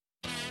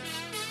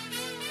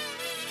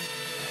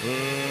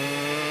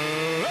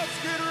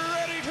Let's get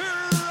ready to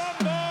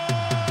rumble!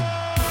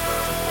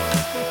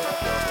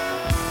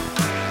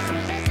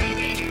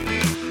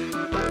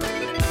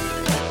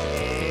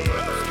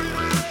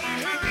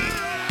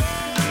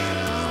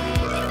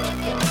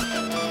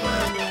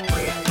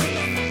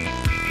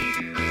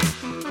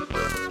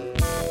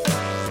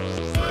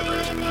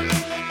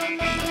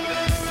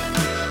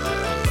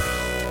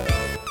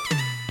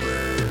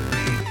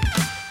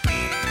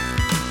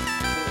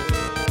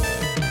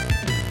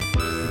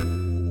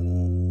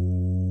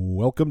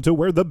 Welcome to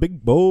Where the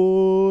Big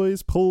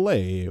Boys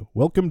Play.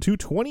 Welcome to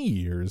 20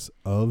 years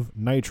of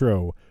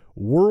Nitro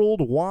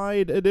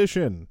Worldwide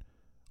Edition,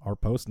 our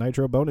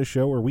post-Nitro bonus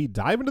show where we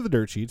dive into the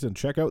dirt sheets and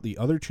check out the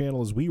other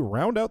channel as we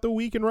round out the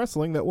week in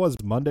wrestling that was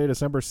Monday,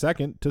 December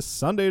 2nd to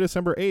Sunday,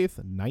 December 8th,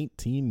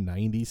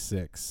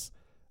 1996.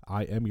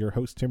 I am your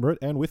host, Tim Root,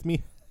 and with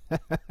me,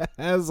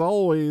 as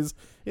always,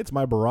 it's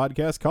my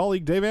broadcast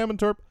colleague, Dave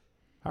Amantorp.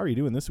 How are you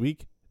doing this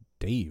week,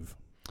 Dave?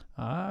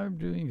 I'm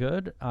doing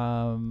good.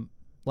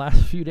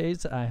 Last few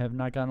days, I have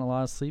not gotten a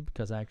lot of sleep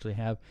because I actually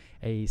have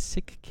a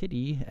sick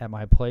kitty at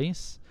my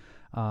place,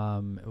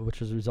 which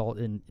has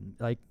resulted in,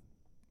 like,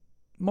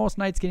 most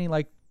nights getting,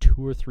 like,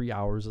 2 or 3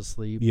 hours of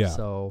sleep. Yeah.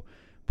 So,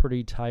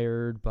 pretty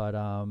tired. But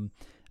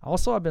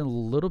also, I've been a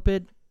little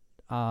bit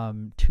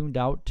tuned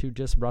out to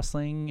just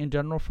wrestling in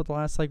general for the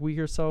last, like, week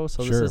or so.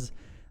 So, Sure. This is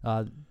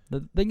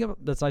the thing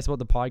that's nice about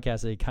the podcast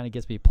is it kind of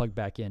gets me plugged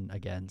back in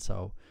again.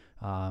 So,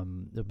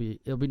 it'll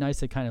be nice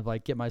to kind of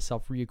like get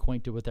myself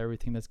reacquainted with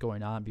everything that's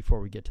going on before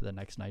we get to the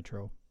next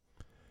Nitro.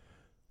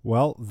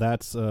 Well,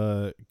 that's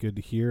good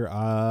to hear.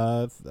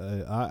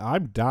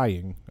 I'm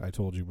dying. I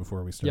told you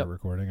before we started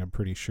recording. I'm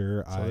pretty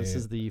sure. So this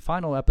is the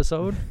final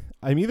episode.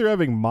 I'm either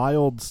having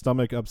mild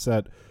stomach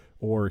upset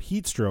or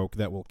heat stroke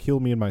that will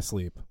kill me in my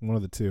sleep. One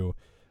of the two.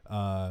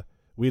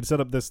 We had set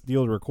up this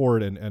deal to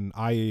record, and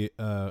I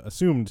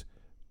assumed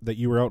that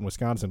you were out in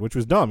Wisconsin, which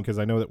was dumb because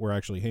I know that we're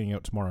actually hanging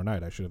out tomorrow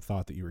night. I should have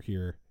thought that you were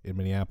here in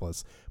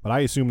Minneapolis, but I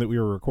assumed that we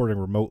were recording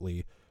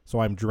remotely. So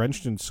I'm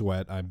drenched in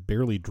sweat. I'm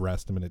barely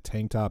dressed. I'm in a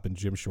tank top and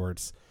gym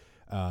shorts.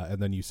 And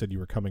then you said you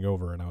were coming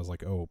over, and I was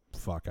like, oh,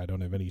 fuck, I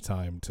don't have any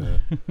time to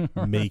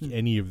make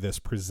any of this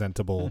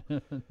presentable.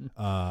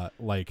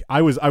 Like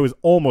I was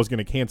almost going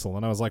to cancel,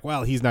 and I was like,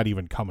 well, he's not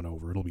even coming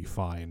over. It'll be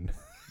fine.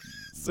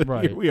 So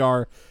right. Here we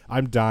are.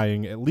 I'm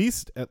dying. At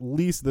least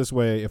this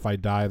way, if I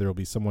die, there will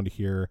be someone to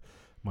hear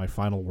my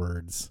final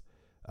words.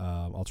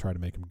 I'll try to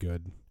make them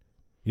good.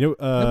 You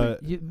know,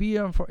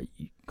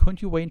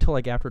 couldn't you wait until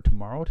like after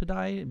tomorrow to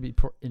die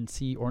and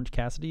see Orange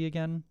Cassidy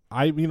again?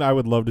 I mean, I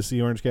would love to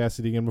see Orange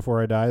Cassidy again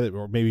before I die,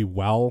 or maybe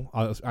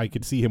I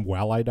could see him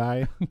while I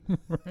die.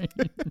 Right.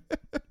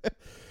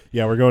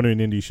 Yeah, we're going to an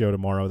indie show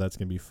tomorrow. That's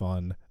gonna be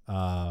fun.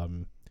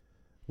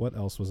 What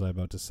else was I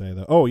about to say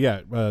though? Oh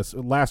yeah, so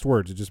last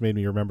words. It just made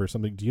me remember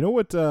something. Do you know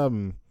what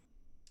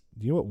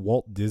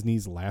Walt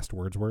Disney's last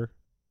words were?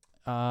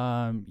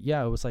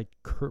 Yeah, it was like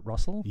Kurt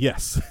Russell.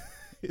 Yes.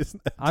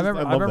 I love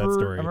that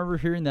story. I remember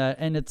hearing that,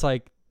 and it's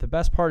like the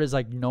best part is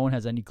like no one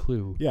has any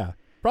clue. Yeah,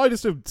 probably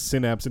just a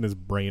synapse in his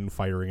brain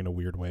firing in a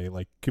weird way,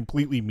 like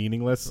completely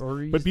meaningless.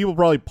 But people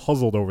probably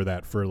puzzled over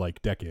that for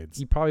like decades.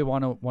 He probably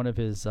wanted one of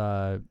his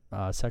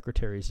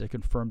secretaries to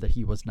confirm that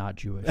he was not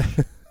Jewish.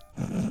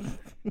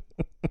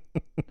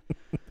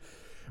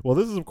 Well,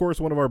 this is, of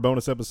course, one of our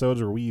bonus episodes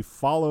where we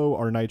follow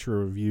our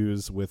Nitro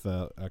reviews with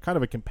a kind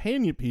of a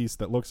companion piece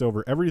that looks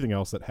over everything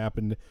else that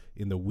happened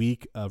in the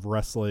week of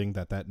wrestling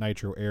that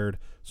Nitro aired.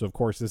 So, of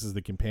course, this is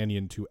the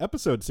companion to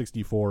episode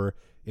 64,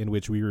 in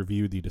which we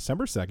reviewed the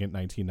December 2nd,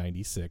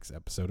 1996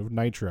 episode of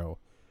Nitro.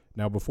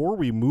 Now, before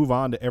we move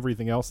on to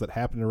everything else that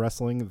happened in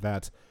wrestling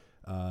that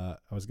I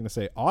was going to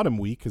say autumn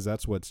week, because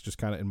that's what's just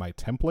kind of in my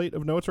template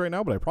of notes right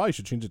now, but I probably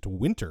should change it to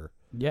winter.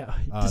 Yeah,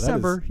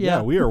 December.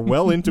 Yeah, we are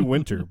well into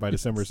winter by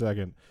December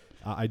 2nd.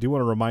 I do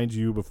want to remind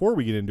you before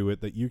we get into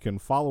it that you can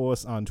follow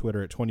us on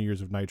Twitter at 20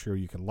 Years of Nitro.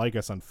 You can like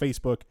us on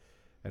Facebook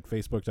at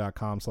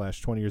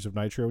facebook.com/20 Years of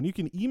Nitro. And you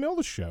can email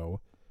the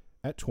show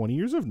at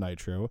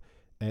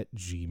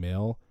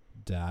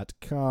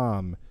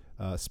 20yearsofnitro@gmail.com.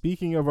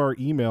 Speaking of our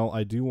email,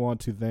 I do want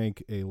to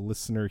thank a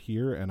listener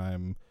here, and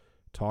I'm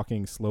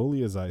talking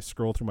slowly as I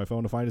scroll through my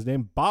phone to find his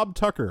name, Bob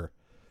Tucker.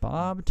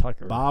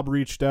 Bob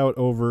reached out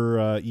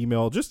over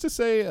email just to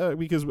say,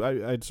 because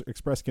I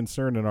expressed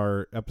concern in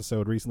our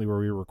episode recently where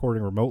we were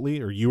recording remotely,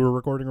 or you were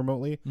recording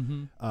remotely,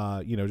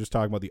 just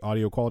talking about the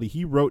audio quality.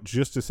 He wrote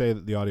just to say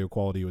that the audio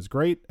quality was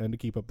great and to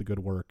keep up the good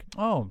work.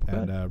 Oh,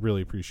 good. And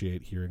really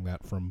appreciate hearing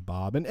that from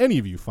Bob and any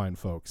of you fine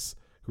folks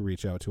who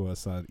reach out to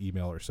us on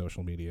email or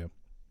social media.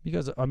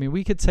 Because, I mean,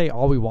 we could say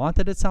all we want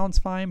that it sounds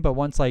fine, but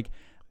once, like,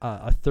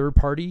 a third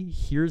party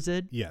hears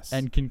it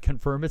and can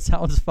confirm it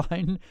sounds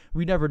fine,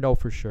 we never know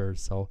for sure.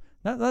 So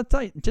that's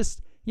like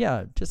just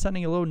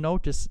sending a little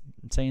note, just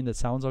saying that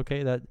sounds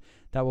okay. That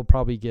will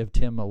probably give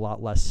Tim a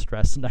lot less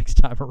stress next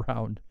time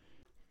around.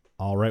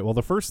 All right. Well,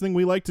 the first thing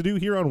we like to do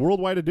here on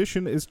Worldwide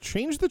Edition is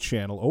change the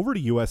channel over to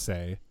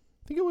USA. I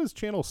think it was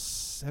channel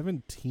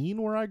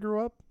 17 where I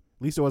grew up.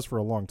 At least it was for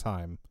a long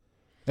time.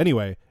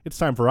 Anyway, it's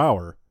time for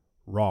our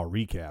Raw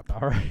recap.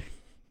 All right.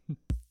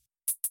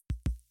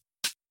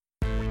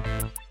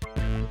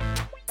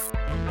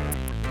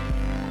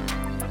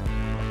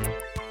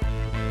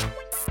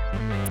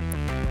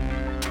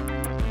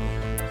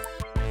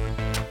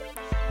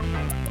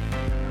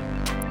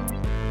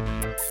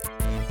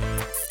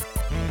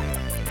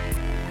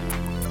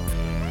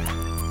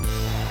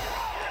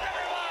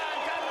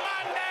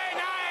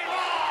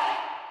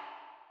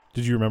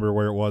 Did you remember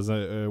where it was,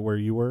 where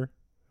you were?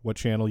 What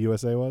channel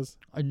USA was?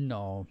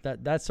 No,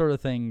 that sort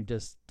of thing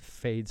just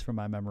fades from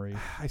my memory.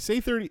 I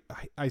say 30.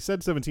 I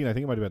said 17. I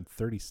think it might have been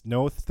 30.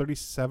 No,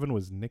 37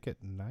 was Nick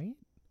at Night.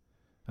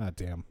 Ah,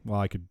 damn.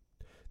 Well,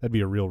 that'd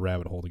be a real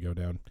rabbit hole to go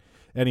down.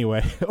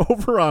 Anyway,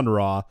 over on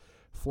Raw,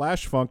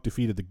 Flash Funk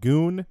defeated the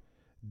Goon.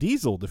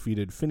 Diesel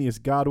defeated Phineas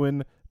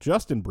Godwin.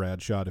 Justin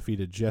Bradshaw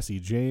defeated Jesse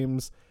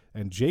James.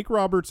 And Jake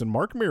Roberts and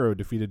Mark Mero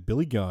defeated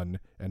Billy Gunn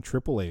and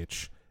Triple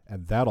H.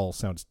 And that all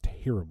sounds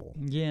terrible.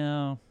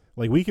 Yeah.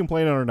 Like, we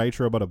complain on our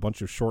Nitro about a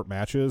bunch of short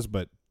matches,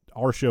 but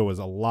our show is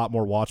a lot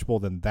more watchable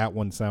than that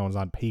one sounds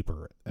on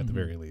paper, at the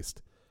very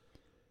least.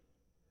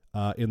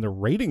 In the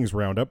ratings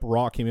roundup,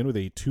 Raw came in with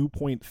a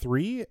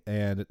 2.3,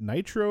 and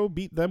Nitro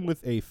beat them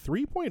with a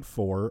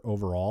 3.4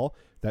 overall,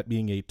 that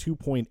being a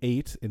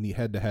 2.8 in the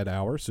head-to-head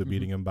hour, so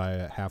beating them by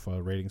a half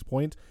a ratings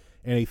point,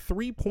 and a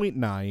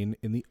 3.9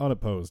 in the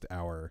unopposed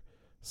hour.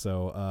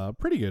 So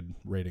pretty good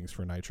ratings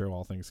for Nitro,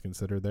 all things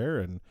considered there.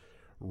 And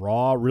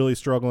Raw really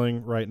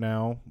struggling right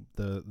now.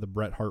 The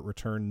Bret Hart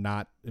return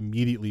not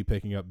immediately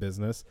picking up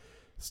business.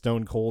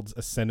 Stone Cold's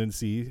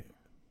ascendancy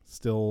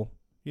still,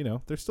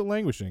 they're still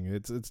languishing.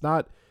 It's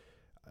not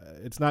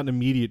an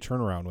immediate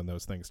turnaround when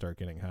those things start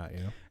getting hot,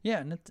 Yeah,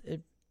 and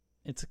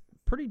it's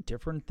pretty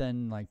different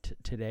than like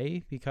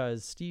today,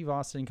 because Steve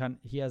Austin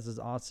he has his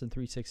Austin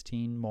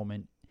 316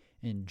 moment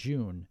in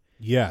June.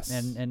 Yes.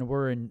 And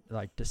we're in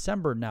like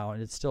December now,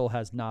 and it still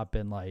has not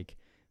been like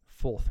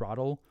full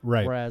throttle.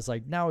 Right. Whereas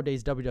like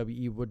nowadays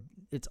WWE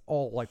it's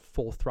all like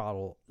full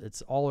throttle.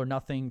 It's all or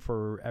nothing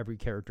for every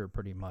character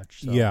pretty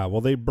much. So. Yeah. Well,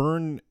 they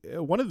burn.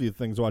 One of the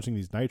things watching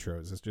these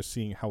Nitros is just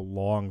seeing how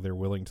long they're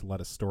willing to let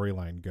a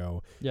storyline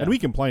go. Yeah. And we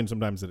complain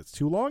sometimes that it's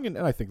too long, and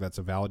I think that's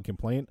a valid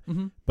complaint.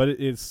 Mm-hmm. But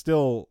it's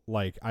still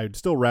like, I'd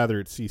still rather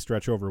it see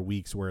stretch over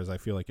weeks, whereas I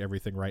feel like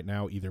everything right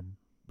now either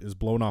is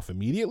blown off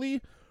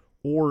immediately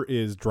or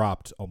is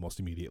dropped almost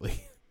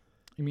immediately.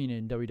 You mean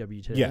in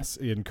WWE today? Yes,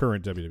 in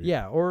current WWE.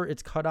 Yeah, or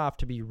it's cut off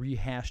to be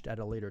rehashed at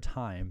a later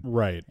time.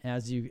 Right.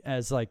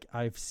 As like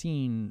I've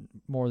seen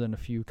more than a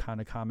few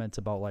kind of comments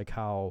about like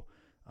how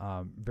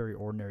very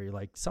ordinary,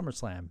 like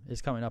SummerSlam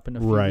is coming up in a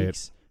few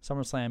weeks.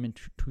 SummerSlam in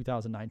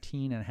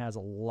 2019, and has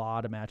a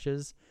lot of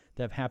matches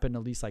that have happened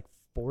at least like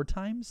 4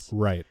 times.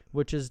 Right.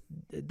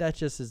 That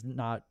just is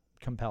not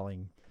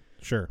compelling.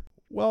 Sure.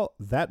 Well,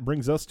 that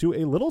brings us to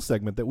a little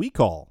segment that we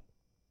call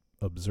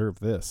Observe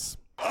This.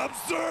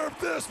 Observe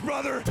this,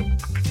 brother!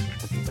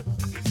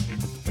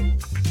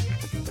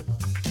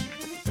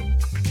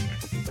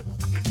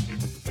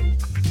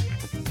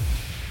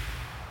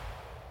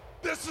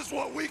 This is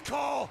what we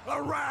call a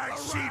rag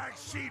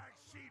sheet.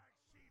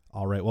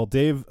 All right. Well,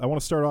 Dave, I want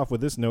to start off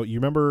with this note. You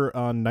remember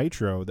on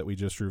Nitro that we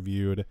just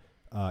reviewed,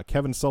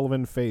 Kevin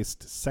Sullivan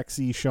faced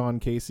sexy Sean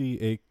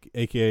Casey,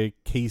 a.k.a.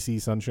 Casey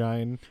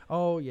Sunshine.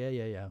 Oh, yeah.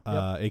 Yep.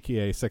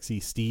 A.k.a.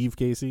 sexy Steve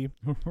Casey.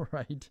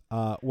 Right.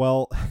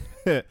 Well,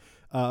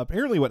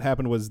 apparently what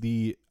happened was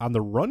on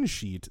the run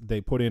sheet, they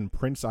put in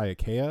Prince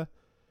Iaukea,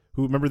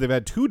 who, remember, they've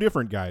had 2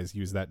 different guys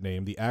use that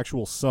name, the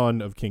actual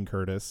son of King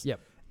Curtis. Yep.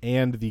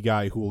 And the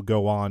guy who will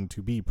go on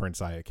to be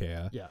Prince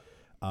Iaukea. Yeah.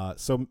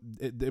 So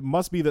it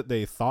must be that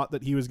they thought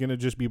that he was going to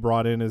just be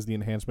brought in as the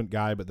enhancement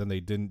guy, but then they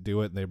didn't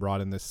do it, and they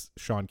brought in this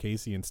Sean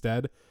Casey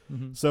instead.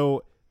 Mm-hmm.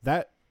 So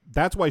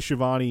that's why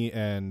Shivani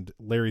and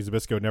Larry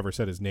Zbyszko never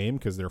said his name,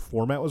 because their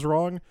format was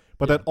wrong.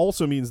 But that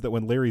also means that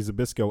when Larry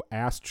Zbyszko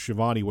asked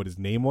Shivani what his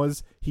name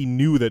was, he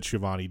knew that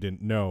Shivani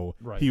didn't know.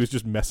 Right. He was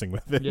just messing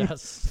with it.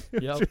 Yes.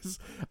 Yep.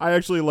 I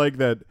actually like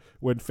that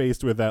when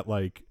faced with that,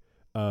 like,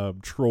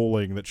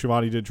 trolling, that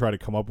Shivani didn't try to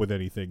come up with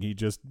anything. He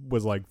just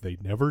was like, they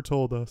never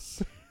told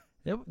us.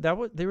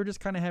 They were just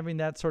kind of having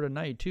that sort of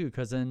night too,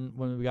 because then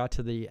when we got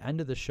to the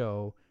end of the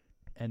show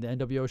and the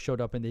NWO showed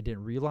up and they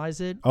didn't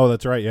realize it. Oh,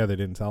 that's right. Yeah, they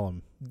didn't tell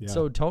him. Yeah.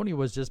 So Tony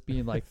was just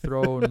being like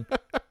thrown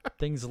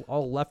things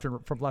all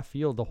from left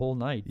field the whole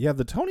night. Yeah,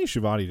 the Tony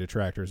Schiavone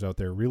detractors out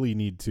there really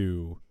need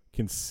to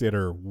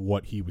consider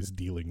what he was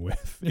dealing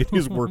with in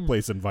his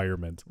workplace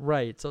environment.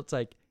 Right. So it's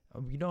like,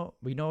 we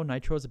know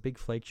Nitro is a big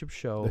flagship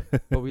show,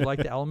 but we like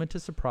the element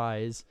of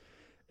surprise.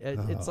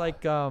 It's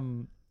like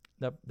that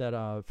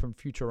from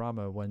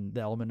Futurama, when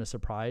the element of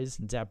surprise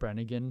and Zapp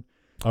Brannigan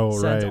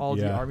sends all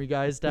the army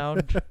guys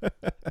down.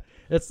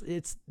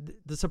 It's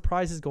the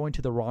surprise is going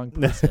to the wrong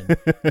person.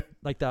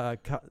 Like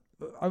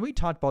we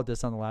talked about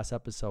this on the last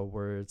episode,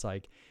 where it's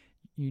like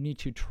you need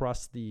to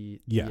trust the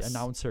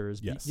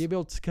announcers. Yes. Be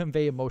able to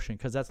convey emotion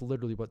because that's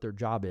literally what their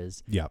job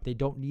is. Yeah. They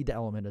don't need the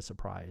element of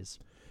surprise.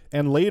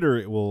 And later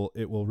it will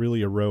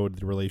really erode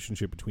the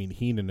relationship between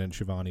Heenan and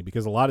Schiavone,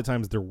 because a lot of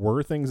times there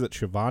were things that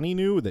Schiavone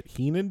knew that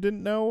Heenan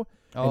didn't know,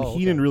 and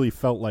Heenan really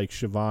felt like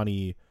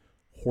Schiavone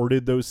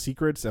hoarded those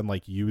secrets and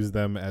like used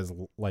them as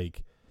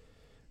like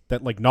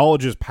that, like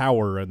knowledge is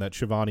power, and that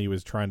Schiavone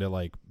was trying to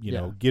like you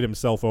know get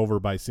himself over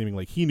by seeming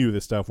like he knew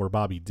this stuff where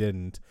Bobby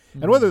didn't.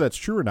 Mm-hmm. And whether that's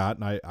true or not,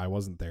 and I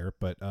wasn't there,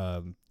 but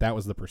that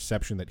was the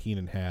perception that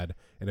Heenan had,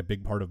 and a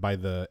big part of by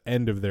the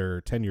end of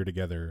their tenure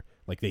together,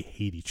 like they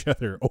hate each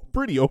other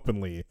pretty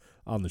openly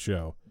on the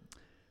show.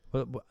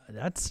 But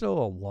that's still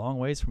a long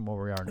ways from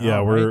where we are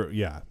now.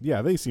 Yeah,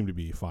 right? They seem to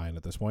be fine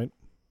at this point.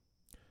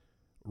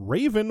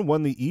 Raven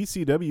won the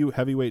ECW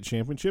Heavyweight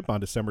Championship on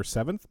December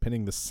 7th,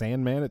 pinning the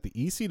Sandman at the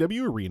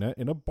ECW Arena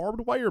in a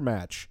barbed wire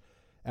match.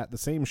 At the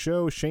same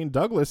show, Shane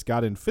Douglas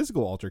got in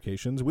physical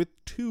altercations with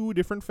 2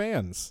 different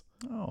fans.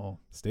 Oh.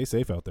 Stay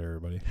safe out there,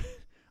 everybody.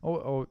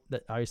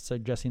 I was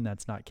suggesting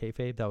that's not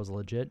kayfabe. That was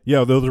legit.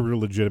 Yeah, those were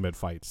legitimate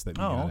fights that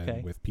he got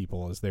in with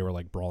people as they were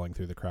like brawling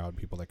through the crowd,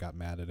 people that got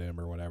mad at him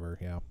or whatever.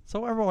 Yeah.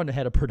 So everyone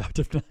had a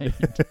productive night.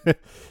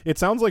 It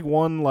sounds like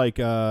one like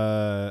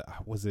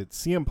was it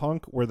CM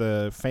Punk where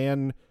the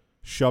fan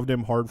shoved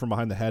him hard from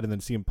behind the head and then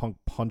CM Punk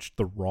punched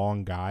the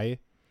wrong guy.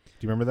 Do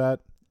you remember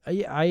that?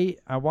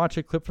 I watched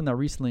a clip from that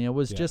recently. It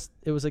was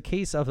it was a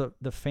case of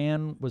the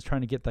fan was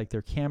trying to get like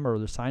their camera or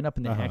their sign up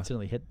and they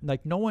accidentally hit,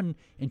 like no one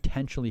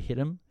intentionally hit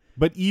him.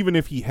 But even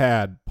if he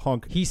had,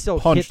 he still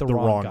punched hit the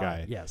wrong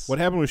guy. Yes. What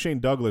happened with Shane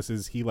Douglas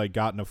is he like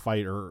got in a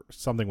fight or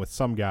something with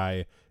some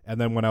guy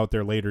and then went out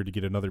there later to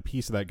get another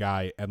piece of that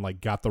guy and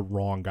like got the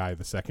wrong guy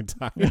the second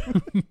time.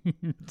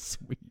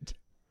 Sweet.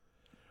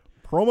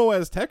 Promo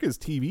Azteca's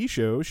TV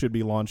show should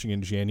be launching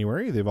in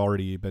January. They've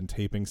already been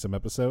taping some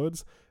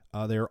episodes.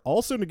 They're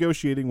also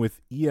negotiating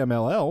with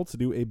EMLL to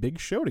do a big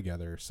show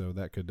together, so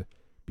that could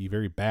be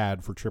very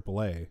bad for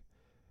AAA.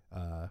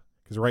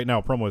 Because right now,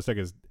 Promo Azteca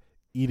is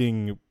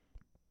eating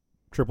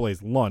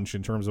AAA's lunch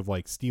in terms of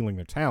like stealing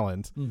their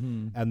talent,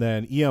 and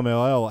then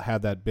EMLL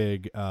had that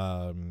big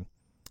El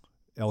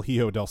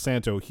Hijo del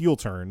Santo heel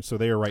turn, so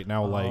they are right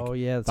now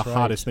the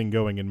hottest thing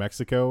going in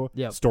Mexico,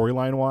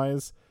 storyline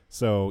wise.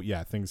 So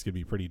yeah, things could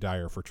be pretty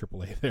dire for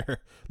AAA there.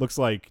 Looks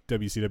like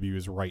WCW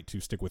is right to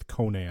stick with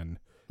Conan.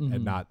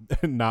 And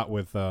not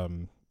with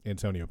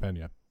Antonio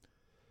Pena.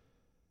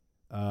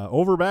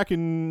 Over back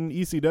in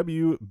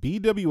ECW,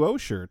 BWO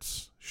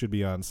shirts should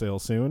be on sale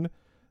soon.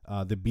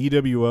 The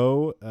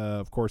BWO,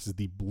 of course, is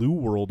the Blue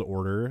World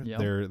Order.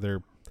 Yep.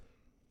 They're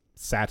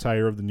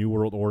satire of the New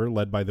World Order,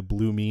 led by the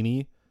Blue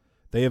Meanie.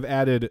 They have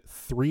added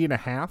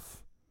 3.5,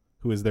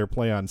 who is their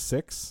play on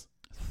 6.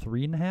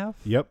 3.5?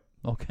 Yep.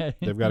 Okay.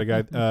 They've got a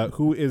guy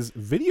who is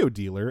video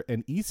dealer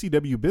and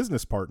ECW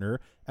business partner,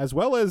 as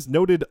well as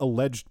noted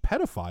alleged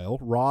pedophile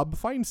Rob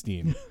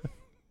Feinstein.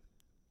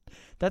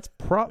 That's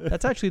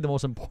actually the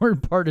most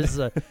important part. Is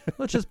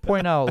let's just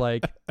point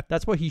out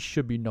that's what he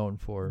should be known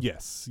for.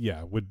 Yes,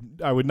 yeah.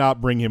 I would not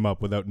bring him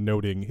up without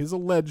noting his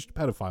alleged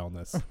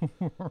pedophileness.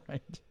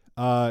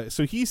 Right.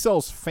 So he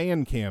sells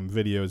fan cam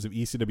videos of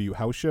ECW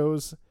house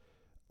shows.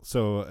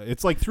 So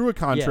it's like through a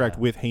contract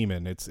with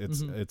Heyman.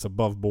 It's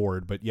above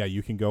board, but yeah,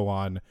 you can go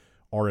on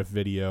RF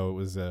Video. It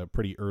was a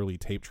pretty early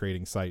tape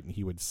trading site, and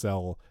he would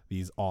sell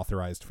these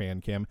authorized fan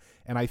cam.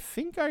 And I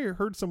think I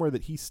heard somewhere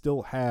that he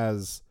still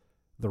has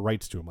the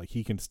rights to them. Like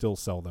he can still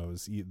sell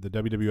those. The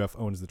WWF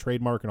owns the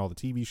trademark and all the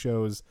TV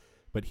shows,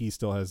 but he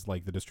still has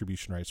like the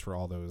distribution rights for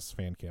all those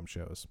fan cam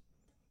shows.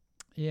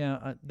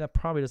 Yeah, that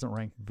probably doesn't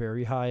rank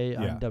very high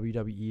on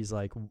WWE's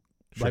like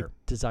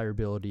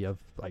desirability of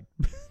like.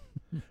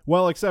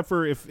 Well, except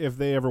for if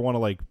they ever want to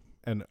like,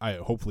 and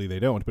hopefully they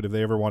don't, but if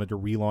they ever wanted to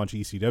relaunch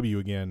ECW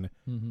again,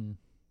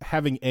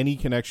 having any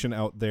connection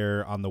out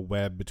there on the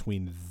web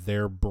between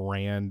their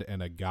brand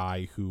and a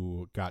guy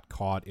who got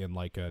caught in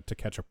like a To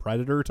Catch a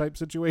Predator type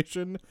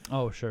situation.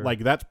 Oh, sure. Like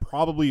that's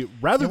probably,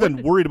 rather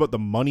than worried about the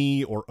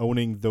money or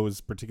owning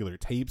those particular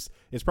tapes,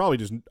 it's probably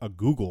just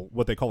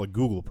what they call a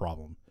Google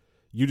problem.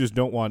 You just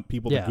don't want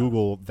people to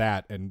Google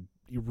that and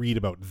you read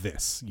about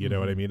this, you know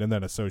what I mean? And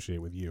then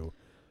associate with you.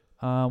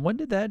 When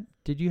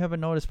did you have a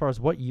note as far as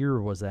what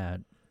year was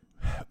that?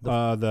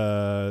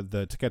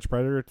 The To Catch a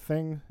Predator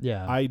thing?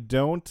 Yeah. I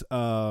don't,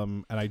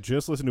 and I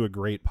just listened to a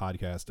great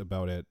podcast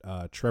about it.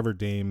 Trevor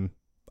Dame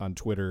on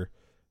Twitter,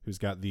 who's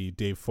got the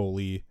Dave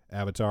Foley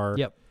avatar.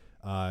 Yep.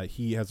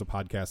 He has a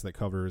podcast that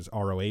covers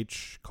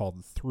ROH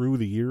called Through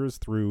the Years,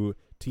 through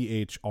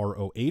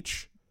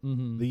THROH,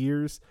 the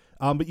years.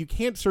 But you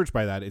can't search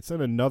by that. It's in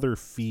another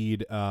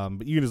feed,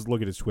 but you can just look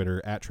at his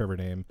Twitter, at Trevor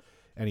Dame.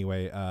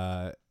 Anyway,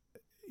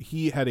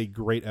 he had a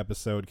great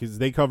episode because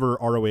they cover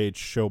ROH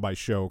show by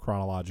show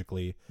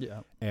chronologically.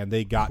 Yeah. And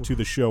they got to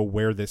the show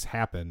where this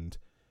happened.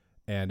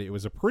 And it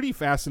was a pretty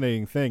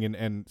fascinating thing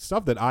and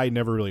stuff that I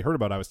never really heard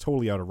about. I was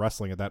totally out of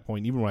wrestling at that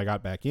point. Even when I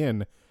got back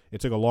in,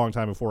 it took a long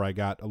time before I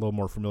got a little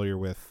more familiar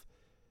with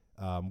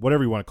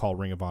whatever you want to call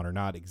Ring of Honor.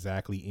 Not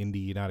exactly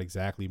indie, not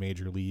exactly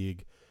Major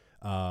League.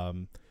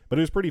 But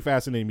it was pretty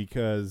fascinating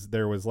because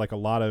there was like a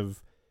lot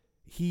of,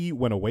 he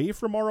went away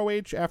from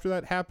ROH after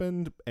that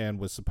happened and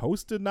was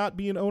supposed to not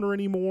be an owner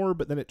anymore,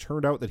 but then it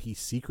turned out that he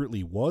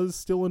secretly was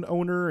still an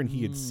owner, and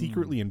he had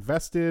secretly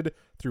invested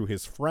through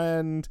his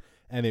friend,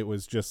 and it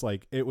was just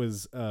like, it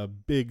was a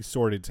big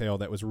sordid tale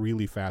that was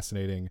really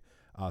fascinating.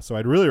 So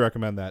I'd really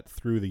recommend that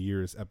Through the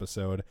Years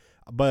episode.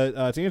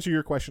 But to answer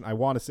your question, I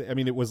want to say, I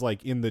mean, it was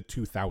like in the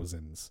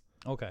 2000s.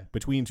 Okay.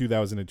 Between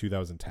 2000 and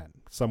 2010,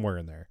 somewhere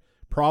in there.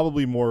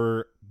 Probably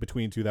more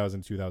between 2000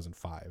 and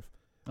 2005.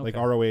 Okay. Like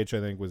ROH,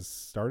 I think, was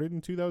started in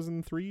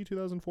 2003,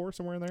 2004,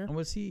 somewhere in there. And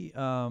was he,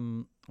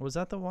 was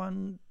that the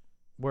one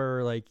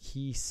where like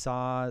he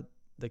saw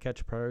the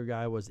Catch a Predator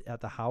guy was at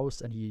the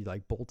house and he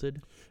like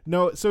bolted?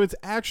 No, so it's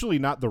actually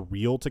not the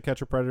real To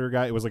Catch a Predator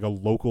guy. It was like a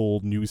local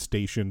news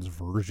station's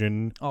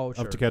version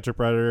of To Catch a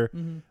Predator.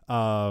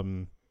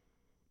 Mm-hmm.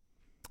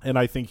 And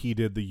I think he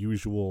did the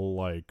usual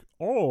like,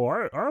 oh,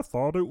 I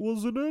thought it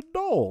was an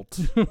adult.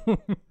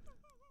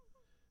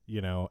 You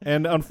know,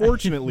 and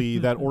unfortunately,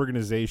 that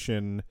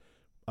organization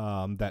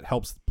that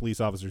helps police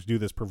officers do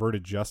this,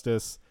 Perverted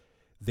Justice,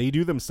 they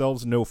do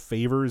themselves no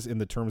favors in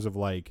the terms of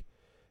like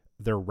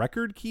their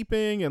record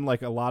keeping, and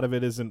like a lot of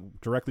it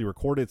isn't directly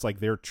recorded. It's like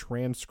their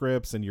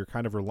transcripts, and you're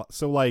kind of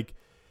so like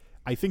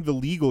I think the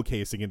legal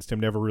case against him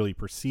never really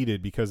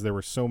proceeded because there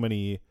were so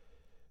many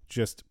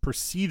just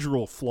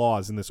procedural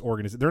flaws in this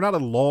organization. They're not a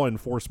law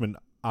enforcement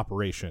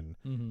operation,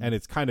 and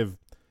it's kind of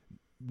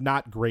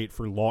not great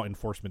for law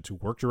enforcement to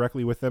work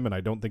directly with them, and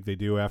I don't think they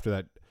do after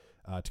that.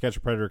 To Catch a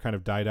Predator kind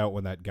of died out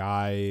when that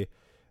guy,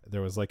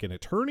 there was like an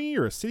attorney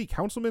or a city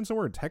councilman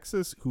somewhere in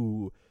Texas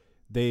who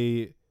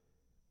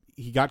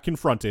he got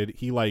confronted.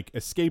 He like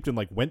escaped and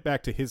like went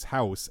back to his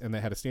house, and they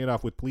had a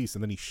standoff with police,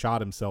 and then he shot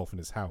himself in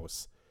his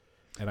house.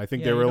 And I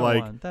think they were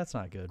like, that's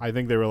not good. I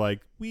think they were like,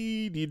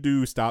 we need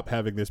to stop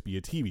having this be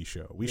a TV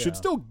show. We should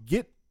still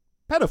get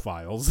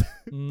pedophiles,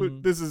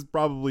 but this is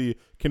probably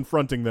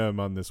confronting them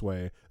on this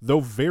way, though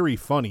very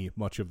funny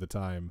much of the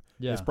time.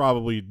 It's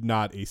probably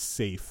not a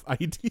safe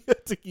idea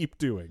to keep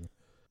doing.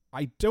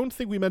 I don't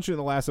think we mentioned in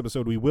the last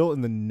episode. We will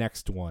in the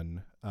next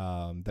one,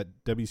 that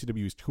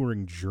WCW is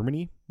touring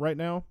Germany right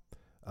now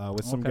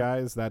with some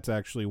guys. That's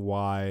actually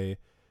why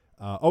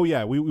we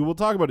will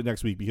talk about it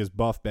next week, because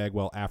Buff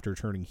Bagwell, after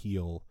turning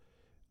heel,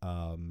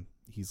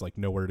 he's like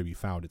nowhere to be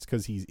found. It's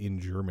because he's in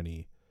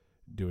Germany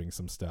doing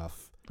some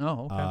stuff.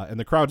 Oh, okay. And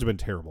the crowds have been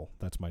terrible.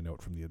 That's my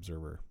note from the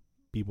Observer.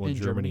 People in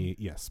Germany,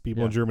 yes,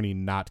 people in Germany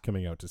not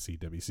coming out to see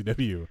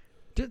WCW.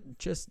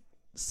 Just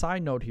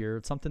side note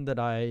here, something that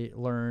I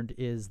learned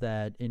is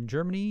that in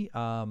Germany,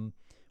 when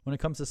it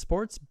comes to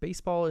sports,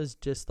 baseball is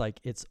just like,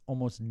 it's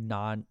almost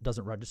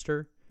doesn't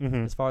register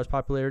as far as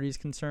popularity is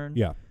concerned.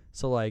 Yeah.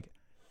 So like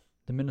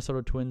the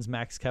Minnesota Twins,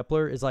 Max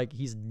Kepler is like,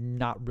 he's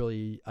not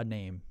really a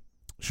name.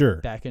 Sure.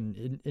 Back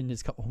in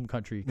his home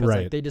country, because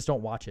like, they just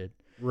don't watch it.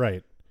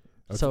 Right.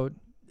 Okay. So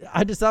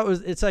I just thought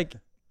it's like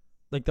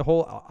the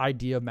whole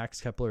idea of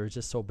Max Kepler is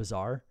just so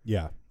bizarre.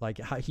 Yeah. Like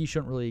he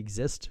shouldn't really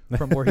exist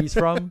from where he's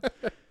from.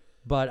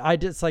 But I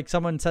just like,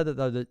 someone said that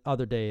the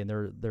other day, and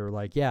they were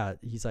like, yeah,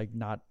 he's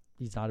not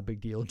a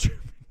big deal in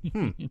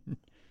Germany.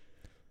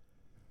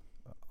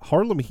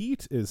 Harlem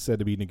Heat is said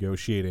to be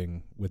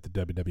negotiating with the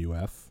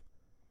WWF,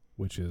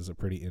 which is a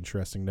pretty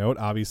interesting note.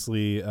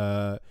 Obviously,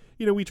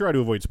 we try to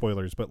avoid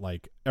spoilers, but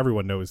like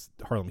everyone knows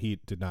Harlem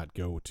Heat did not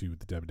go to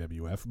the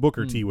WWF.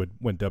 Booker T would,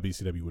 when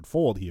WCW would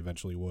fold, he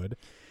eventually would.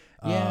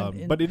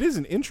 But it is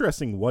an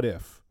interesting what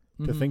if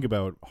to think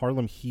about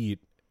Harlem Heat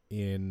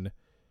in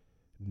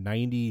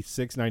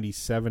 96,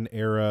 97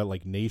 era,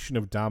 like Nation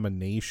of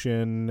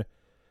Domination.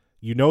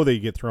 They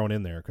get thrown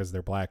in there because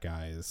they're black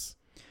guys,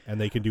 and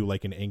they can do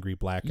like an angry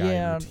black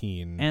guy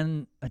routine.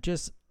 And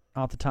just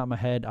off the top of my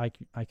head,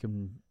 I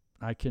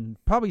can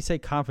probably say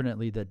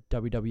confidently that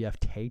WWF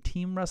tag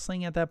team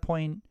wrestling at that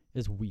point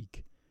is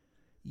weak.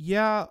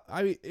 Yeah,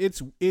 it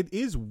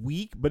is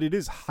weak, but it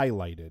is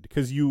highlighted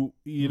because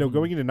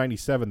going into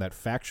 97, that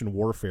faction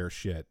warfare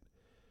shit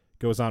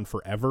goes on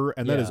forever,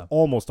 and that is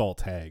almost all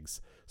tags.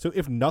 So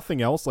if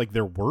nothing else, like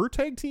there were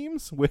tag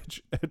teams,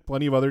 which at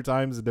plenty of other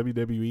times in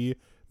WWE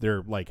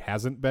there like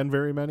hasn't been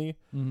very many.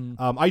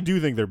 I do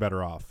think they're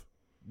better off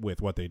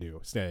with what they do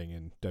staying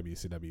in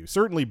WCW.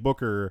 Certainly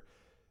Booker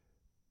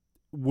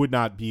would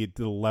not be at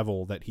the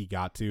level that he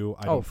got to.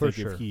 I don't think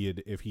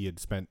if he had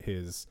spent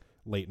his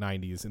late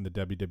 90s in the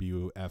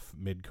WWF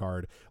mid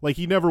card, like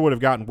he never would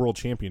have gotten world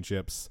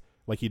championships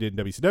like he did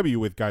in WCW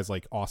with guys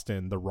like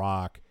Austin, The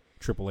Rock,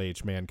 Triple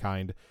H,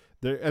 Mankind.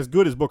 As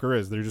good as Booker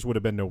is, there just would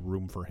have been no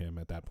room for him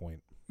at that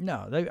point.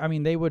 No,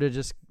 they would have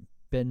just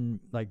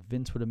been like,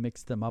 Vince would have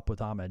mixed them up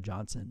with Ahmed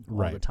Johnson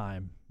all the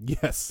time.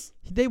 Yes,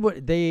 they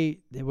would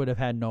have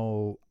had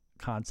no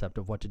concept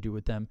of what to do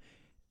with them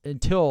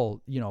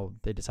until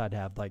they decide to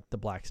have like the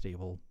Black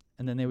Stable,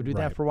 and then they would do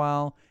that for a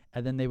while,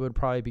 and then they would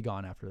probably be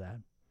gone after that.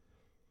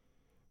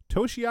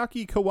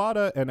 Toshiaki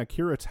Kawada and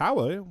Akira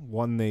Tawa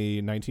won the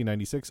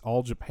 1996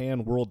 All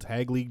Japan World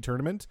Tag League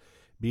Tournament,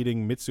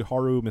 beating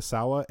Mitsuharu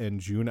Misawa and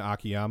Jun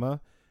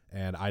Akiyama.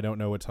 And I don't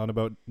know a ton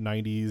about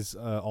 90s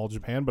All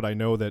Japan, but I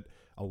know that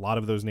a lot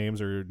of those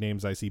names are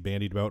names I see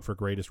bandied about for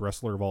greatest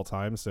wrestler of all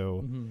time.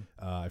 So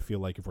I feel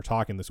like if we're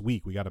talking this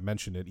week, we got to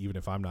mention it, even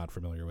if I'm not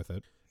familiar with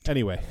it.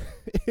 Anyway,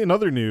 in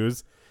other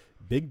news,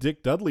 Big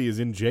Dick Dudley is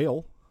in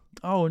jail.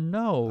 Oh,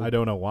 no. I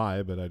don't know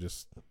why, but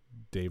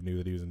Dave knew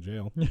that he was in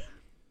jail.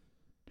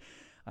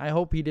 I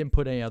hope he didn't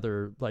put any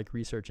other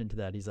research into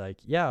that. He's like,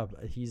 yeah,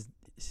 he's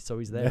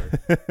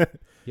there.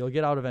 He'll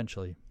get out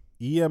eventually.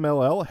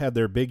 EMLL had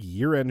their big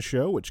year-end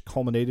show, which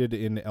culminated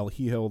in El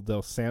Hijo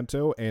del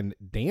Santo and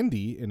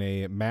Dandy in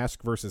a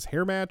mask versus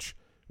hair match,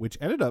 which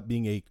ended up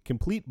being a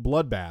complete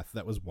bloodbath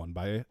that was won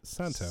by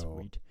Santo.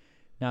 Sweet.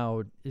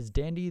 Now, is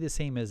Dandy the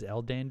same as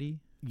El Dandy?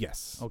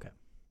 Yes. Okay.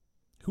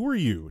 Who are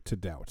you to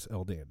doubt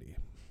El Dandy?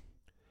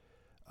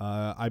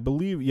 I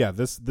believe,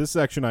 this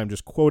section I'm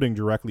just quoting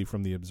directly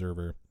from the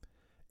Observer.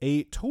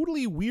 A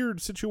totally weird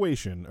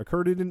situation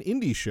occurred at an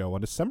indie show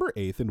on December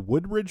 8th in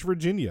Woodbridge,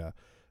 Virginia,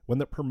 when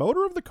the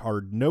promoter of the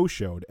card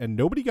no-showed and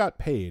nobody got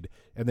paid,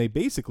 and they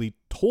basically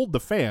told the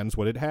fans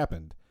what had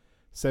happened.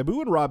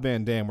 Sabu and Rob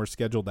Van Dam were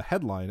scheduled to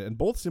headline, and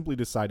both simply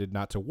decided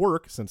not to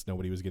work since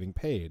nobody was getting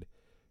paid.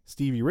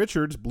 Stevie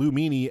Richards, Blue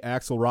Meanie,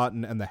 Axl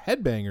Rotten, and the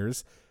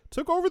Headbangers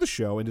took over the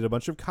show and did a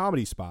bunch of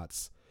comedy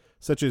spots,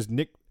 such as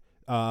this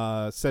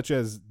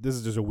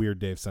is just a weird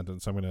Dave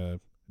sentence, so I'm going to...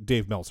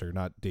 Dave Meltzer,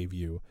 not Dave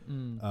Yu.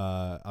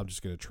 I'm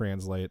just going to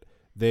translate.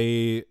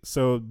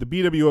 So the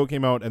BWO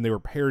came out and they were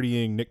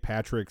parodying Nick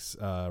Patrick's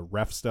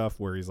ref stuff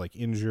where he's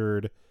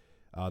injured.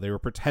 They were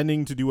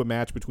pretending to do a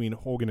match between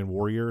Hogan and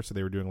Warrior, so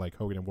they were doing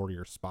Hogan and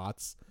Warrior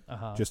spots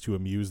just to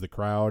amuse the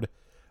crowd.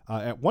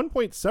 At one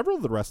point, several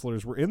of the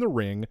wrestlers were in the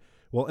ring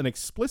while an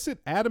explicit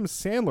Adam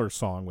Sandler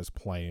song was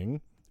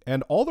playing,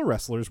 and all the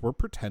wrestlers were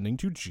pretending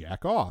to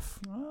jack off.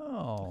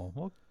 Oh,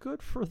 well,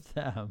 good for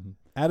them.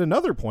 At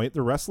another point,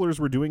 the wrestlers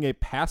were doing a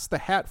pass the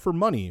hat for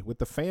money with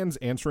the fans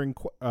answering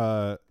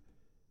questions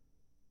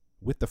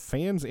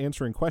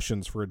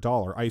for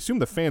 $1. I assume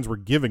the fans were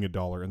giving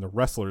 $1 and the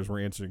wrestlers were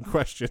answering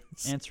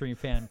questions. Answering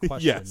fan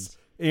questions. Yes,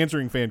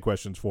 answering fan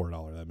questions for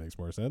 $1. That makes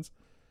more sense.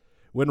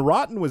 When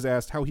Rotten was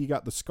asked how he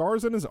got the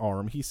scars on his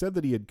arm, he said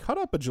that he had cut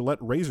up a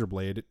Gillette razor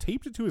blade,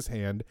 taped it to his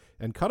hand,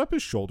 and cut up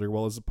his shoulder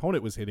while his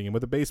opponent was hitting him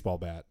with a baseball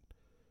bat.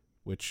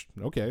 Which,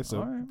 okay,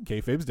 so right.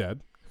 Kayfabe's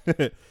dead.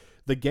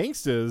 The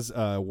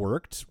Gangstas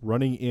worked,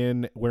 running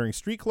in, wearing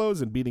street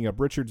clothes, and beating up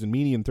Richards and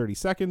Meanie in 30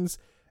 seconds.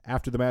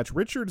 After the match,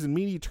 Richards and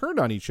Meanie turned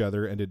on each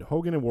other and did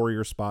Hogan and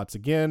Warrior spots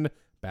again,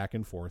 back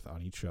and forth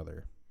on each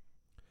other.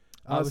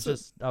 I was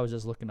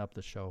just looking up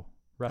the show.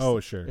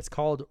 Oh, sure. It's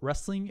called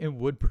Wrestling in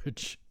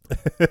Woodbridge,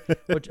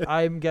 which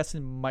I'm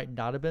guessing might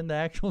not have been the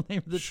actual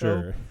name of the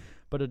show.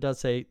 But it does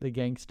say the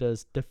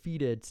Gangstas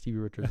defeated Stevie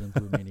Richards and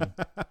Blue Meanie.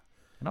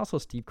 And also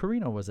Steve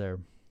Corino was there.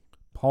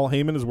 Paul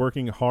Heyman is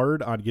working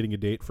hard on getting a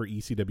date for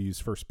ECW's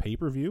first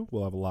pay-per-view.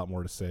 We'll have a lot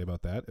more to say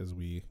about that as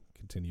we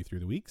continue through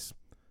the weeks.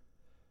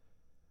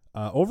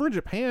 Over in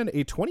Japan,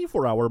 a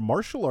 24-hour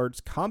martial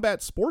arts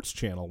combat sports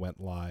channel went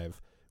live,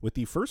 with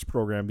the first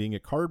program being a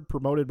card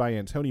promoted by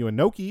Antonio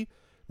Inoki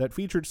that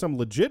featured some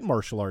legit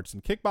martial arts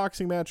and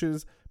kickboxing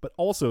matches, but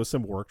also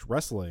some worked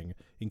wrestling,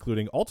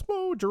 including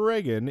Ultimo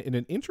Dragon in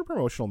an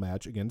interpromotional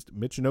match against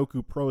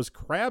Michinoku Pro's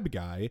crab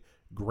guy,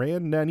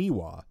 Grand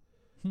Naniwa.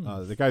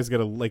 The guy's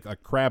got a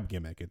crab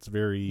gimmick. It's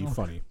very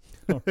funny.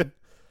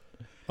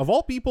 Of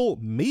all people,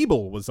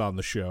 Mabel was on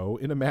the show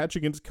in a match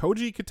against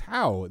Koji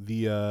Katao,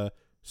 the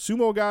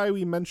sumo guy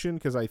we mentioned,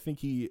 because I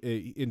think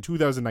in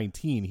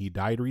 2019 he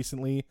died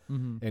recently,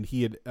 and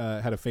he had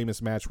had a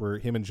famous match where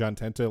him and John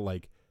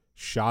Tenta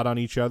shot on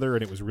each other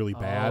and it was really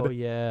bad. Oh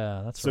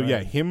yeah, that's so right.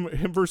 Yeah, him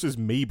versus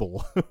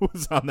Mabel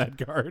was on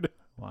that card.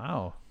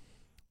 Wow.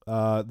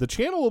 The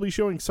channel will be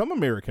showing some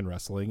American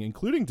wrestling,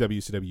 including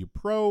WCW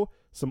Pro,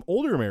 some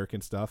older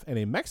American stuff, and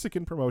a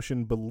Mexican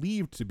promotion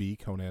believed to be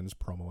Konan's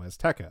Promo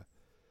Azteca.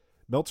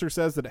 Meltzer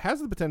says that it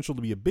has the potential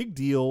to be a big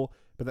deal,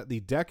 but that the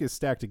deck is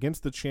stacked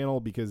against the channel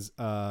because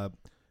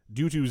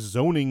due to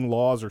zoning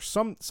laws or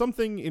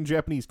something in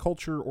Japanese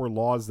culture or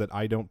laws that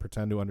I don't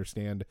pretend to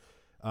understand,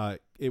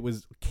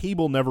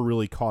 cable never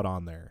really caught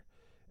on there.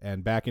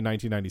 And back in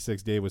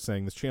 1996, Dave was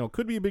saying this channel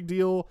could be a big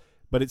deal,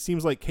 but it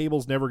seems like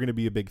cable's never going to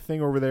be a big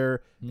thing over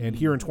there. And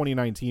here in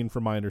 2019,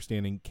 from my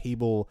understanding,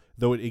 cable,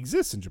 though it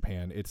exists in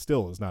Japan, it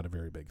still is not a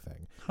very big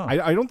thing. Huh.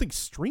 I don't think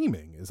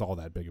streaming is all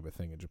that big of a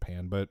thing in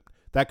Japan, but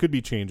that could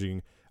be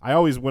changing. I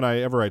always,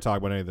 whenever I talk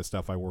about any of this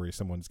stuff, I worry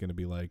someone's going to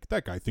be like,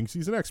 that guy thinks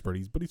he's an expert,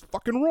 but he's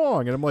fucking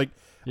wrong. And I'm like,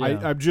 yeah.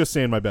 I'm just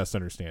saying my best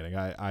understanding.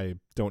 I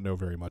don't know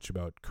very much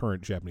about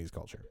current Japanese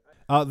culture.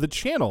 The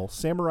channel,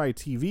 Samurai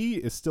TV,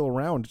 is still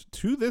around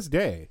to this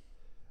day.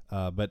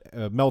 But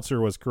Meltzer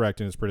was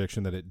correct in his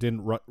prediction that it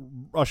didn't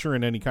usher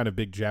in any kind of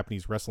big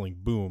Japanese wrestling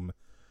boom,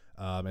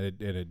 and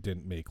it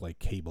didn't make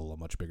cable a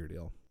much bigger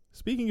deal.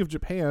 Speaking of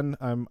Japan,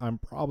 I'm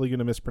probably going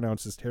to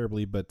mispronounce this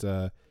terribly, but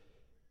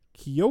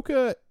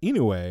Kyoka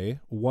Inoue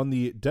won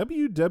the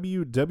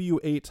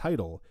WWWA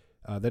title.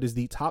 That is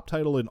the top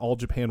title in All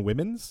Japan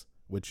Women's,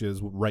 which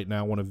is right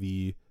now one of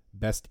the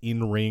best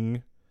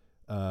in-ring,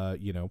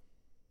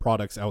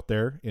 products out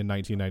there in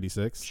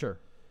 1996. Sure.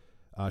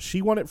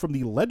 She won it from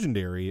the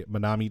legendary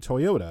Manami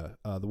Toyota,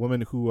 the woman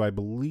who I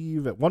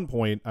believe at one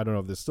point, I don't know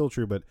if this is still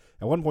true, but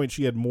at one point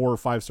she had more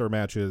 5-star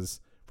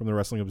matches from the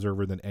Wrestling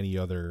Observer than any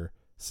other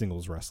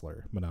singles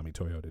wrestler. Manami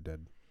Toyota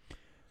did.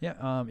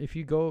 Yeah. If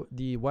you go,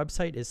 the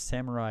website is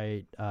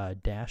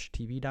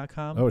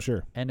samurai-tv.com. Oh,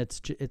 sure. And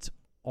it's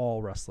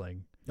all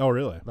wrestling. Oh,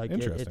 really? Like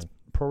interesting. It's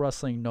Pro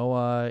Wrestling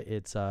Noah.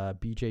 It's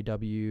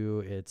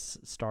BJW. It's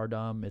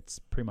Stardom. It's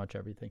pretty much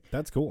everything.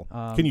 That's cool.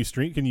 Can you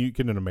stream?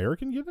 Can an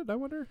American get it? I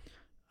wonder.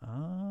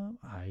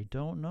 I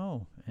don't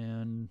know,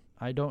 and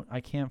I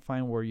can't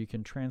find where you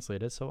can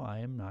translate it, so I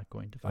am not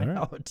going to find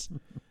out.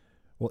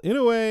 Well,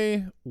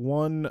 Inoue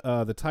won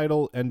the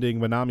title, ending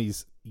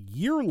Manami's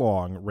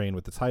year-long reign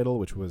with the title,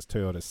 which was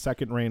Toyota's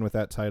second reign with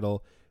that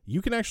title.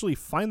 You can actually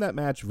find that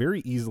match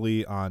very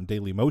easily on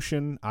Daily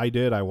Motion. I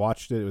did. I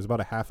watched it. It was about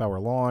a half hour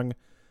long.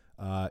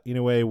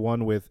 Inoue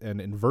won with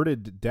an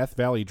inverted Death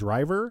Valley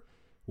driver,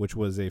 which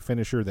was a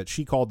finisher that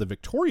she called the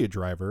Victoria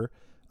driver,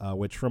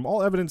 which from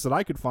all evidence that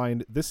I could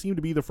find, this seemed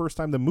to be the first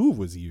time the move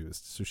was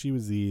used. So she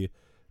was the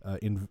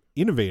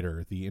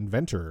innovator, the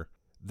inventor.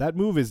 That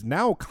move is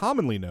now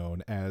commonly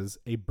known as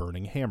a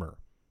burning hammer.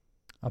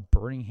 A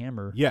burning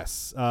hammer?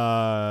 Yes.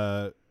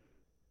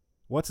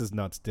 What's his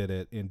nuts did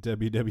it in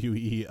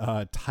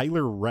WWE?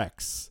 Tyler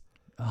Rex.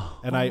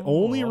 And I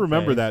only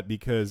remember that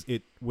because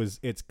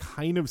it's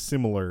kind of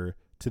similar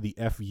to the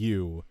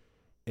FU,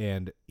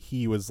 and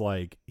he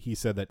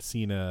said that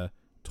Cena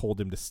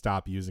told him to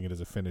stop using it as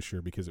a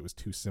finisher because it was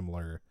too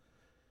similar.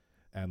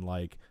 And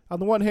like, on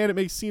the one hand, it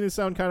makes Cena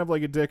sound kind of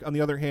like a dick. On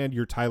the other hand,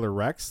 you're Tyler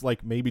Rex.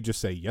 Like, maybe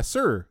just say, yes,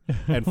 sir,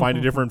 and find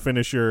a different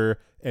finisher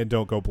and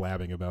don't go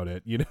blabbing about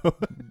it, you know?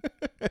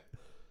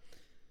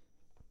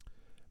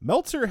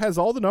 Meltzer has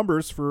all the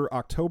numbers for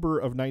October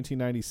of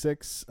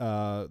 1996,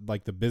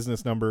 like the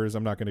business numbers.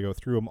 I'm not going to go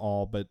through them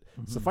all, but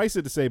suffice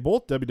it to say,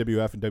 both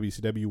WWF and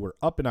WCW were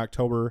up in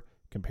October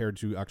compared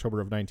to October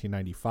of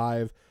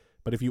 1995.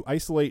 But if you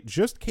isolate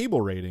just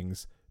cable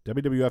ratings,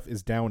 WWF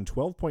is down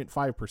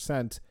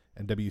 12.5%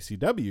 and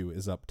WCW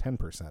is up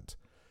 10%.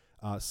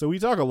 So we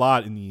talk a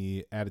lot in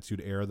the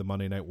Attitude Era, the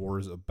Monday Night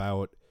Wars,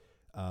 about,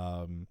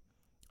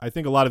 I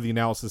think a lot of the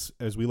analysis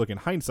as we look in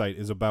hindsight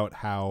is about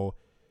how,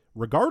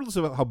 regardless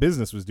of how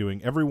business was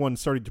doing, everyone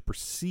started to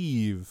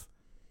perceive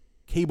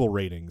cable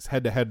ratings,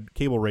 head-to-head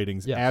cable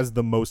ratings, as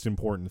the most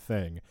important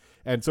thing.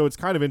 And so it's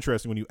kind of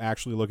interesting when you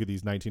actually look at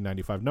these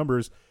 1995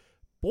 numbers.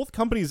 Both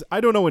companies,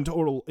 I don't know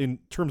in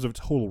terms of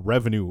total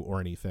revenue or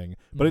anything,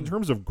 but in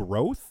terms of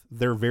growth,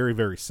 they're very,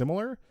 very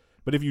similar.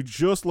 But if you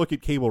just look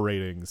at cable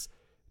ratings,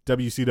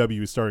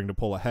 WCW is starting to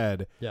pull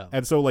ahead. Yeah.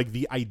 And so like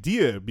the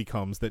idea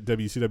becomes that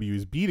WCW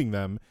is beating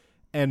them,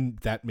 and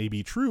that may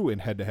be true in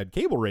head-to-head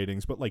cable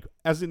ratings, but like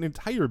as an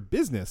entire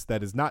business,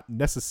 that is not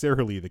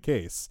necessarily the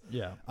case.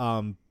 Yeah.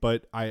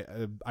 But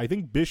I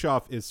think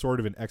Bischoff is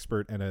sort of an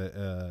expert and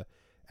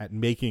at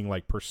making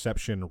like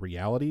perception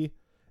reality,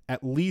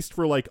 at least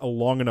for like a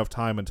long enough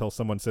time until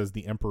someone says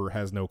the Emperor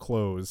has no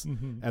clothes,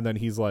 and then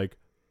he's like,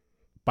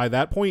 by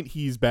that point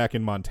he's back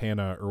in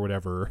Montana or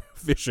whatever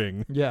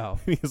fishing. Yeah.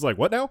 He's like,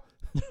 what now?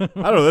 I don't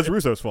know. That's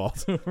Russo's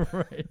fault.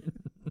 Right.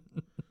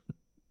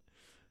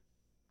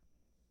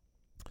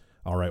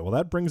 All right, well,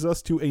 that brings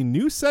us to a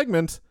new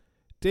segment.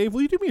 Dave,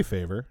 will you do me a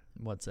favor?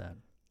 What's that?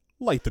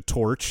 Light the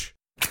torch.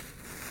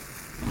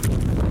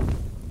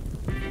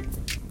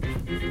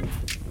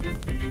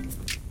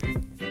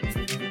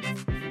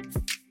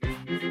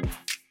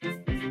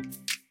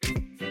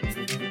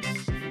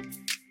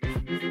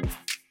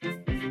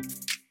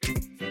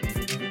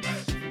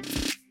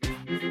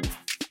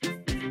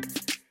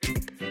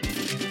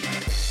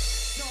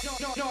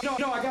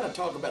 No, I gotta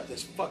talk about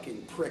this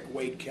fucking prick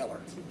Wade Keller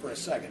for a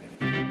second.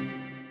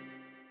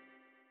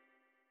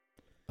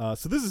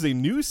 So this is a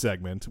new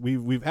segment.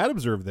 We've had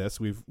observed this.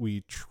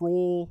 We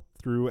troll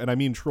through, and I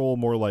mean troll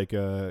more like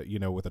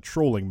with a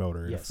trolling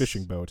motor, a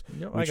fishing boat.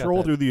 Yep, we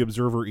troll through the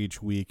Observer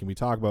each week, and we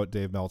talk about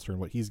Dave Meltzer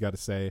and what he's got to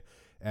say.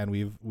 And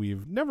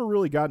we've never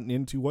really gotten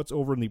into what's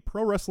over in the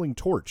Pro Wrestling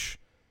Torch,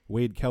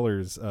 Wade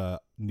Keller's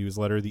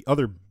newsletter, the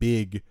other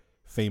big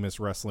famous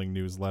wrestling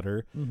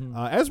newsletter.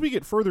 As we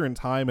get further in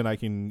time, and I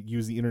can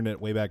use the Internet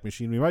Wayback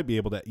Machine, we might be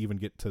able to even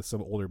get to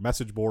some older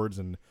message boards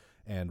and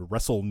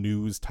Wrestle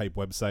News type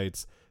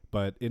websites.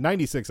 But in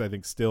 96, I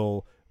think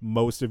still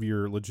most of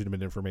your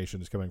legitimate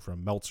information is coming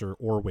from Meltzer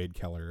or Wade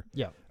Keller.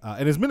 Yeah.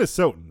 And as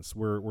Minnesotans,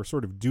 we're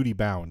sort of duty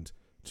bound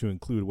to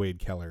include Wade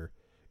Keller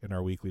in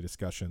our weekly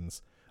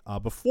discussions.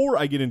 Before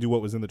I get into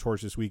what was in the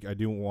Torch this week, I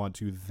do want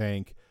to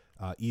thank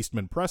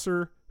Eastman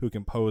Presser, who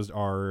composed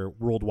our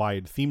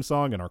worldwide theme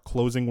song and our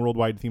closing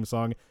worldwide theme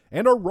song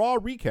and our Raw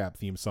recap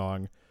theme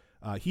song.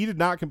 He did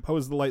not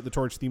compose the Light the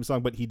Torch theme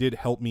song, but he did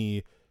help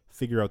me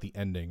figure out the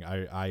ending.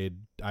 I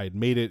had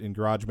made it in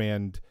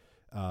GarageBand,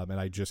 and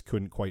I just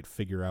couldn't quite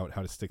figure out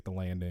how to stick the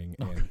landing,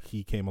 and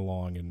he came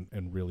along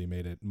and really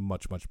made it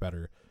much, much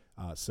better.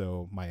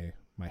 So my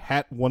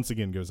hat once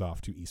again goes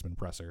off to Eastman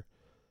Presser.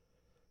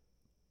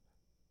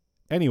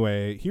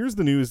 Anyway, here's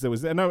the news that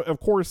was, and of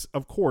course,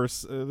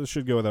 this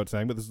should go without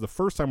saying, but this is the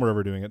first time we're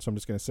ever doing it, so I'm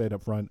just going to say it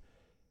up front.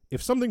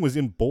 If something was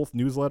in both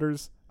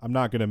newsletters, I'm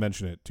not going to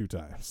mention it 2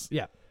 times.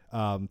 Yeah.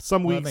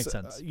 Some weeks, that makes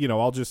sense.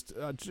 I'll just,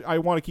 I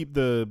want to keep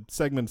the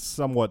segments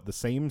somewhat the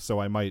same,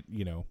 so I might,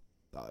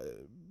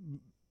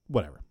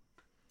 whatever.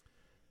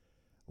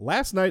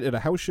 Last night at a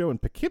house show in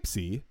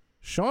Poughkeepsie,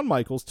 Shawn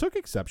Michaels took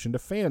exception to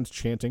fans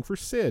chanting for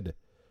Sid.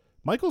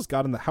 Michaels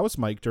got on the house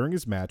mic during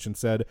his match and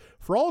said,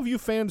 "For all of you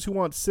fans who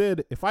want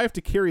Sid, if I have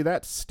to carry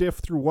that stiff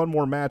through one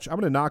more match, I'm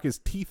going to knock his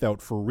teeth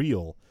out for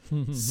real.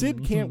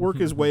 Sid can't work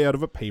his way out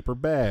of a paper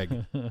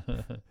bag."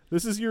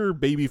 This is your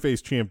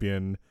babyface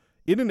champion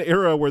in an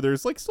era where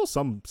there's like still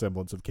some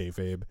semblance of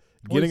kayfabe.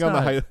 Getting on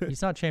the high.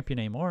 He's not champion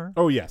anymore.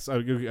 Oh, yes.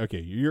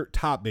 Okay. You're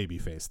top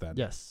babyface then.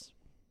 Yes.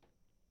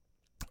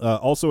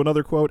 Also,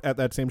 another quote at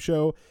that same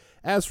show.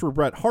 "As for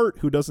Bret Hart,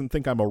 who doesn't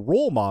think I'm a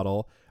role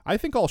model, I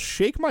think I'll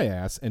shake my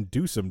ass and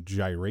do some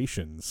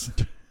gyrations."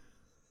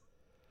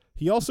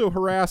 He also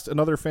harassed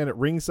another fan at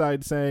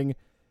ringside saying,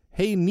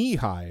 "Hey, knee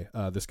high,"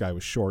 this guy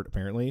was short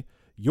apparently,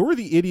 "you're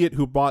the idiot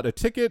who bought a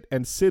ticket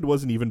and Sid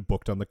wasn't even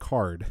booked on the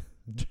card."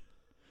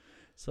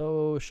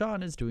 So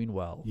Shawn is doing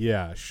well.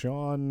 Yeah,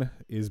 Shawn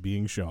is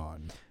being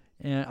Shawn.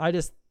 And I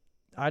just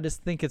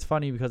think it's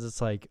funny because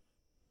it's like,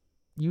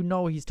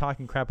 he's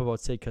talking crap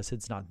about Sid because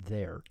Sid's not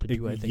there to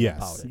do anything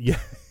about it. Yeah.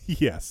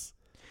 Yes.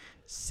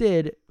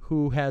 Sid,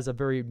 who has a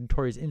very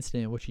notorious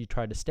incident in which he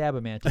tried to stab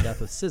a man to death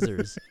with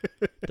scissors,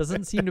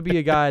 doesn't seem to be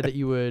a guy that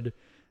you would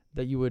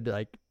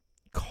like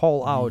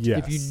call out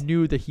if you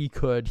knew that he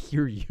could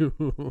hear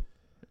you.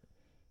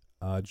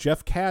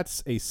 Jeff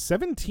Katz, a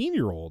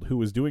 17-year-old who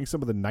was doing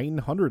some of the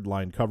 900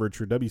 line coverage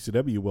for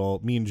WCW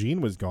while Mean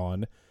Gene was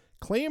gone,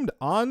 claimed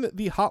on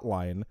the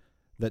hotline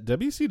that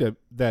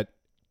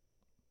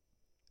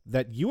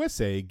that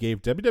USA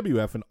gave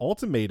WWF an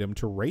ultimatum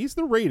to raise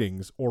the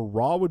ratings or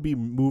Raw would be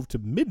moved to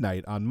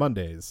midnight on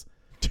Mondays.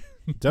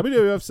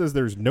 WWF says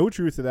there's no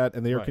truth to that,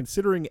 and they are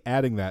considering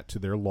adding that to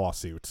their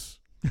lawsuits.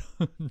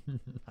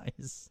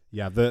 Nice.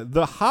 Yeah, the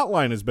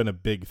hotline has been a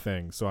big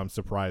thing, so I'm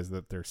surprised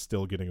that they're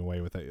still getting away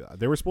with it.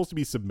 They were supposed to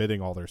be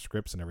submitting all their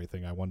scripts and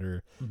everything. I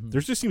wonder,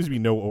 there just seems to be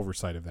no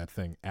oversight of that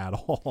thing at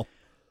all.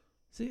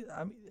 See,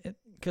 I mean,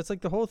 because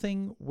like the whole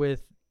thing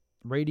with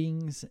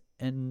ratings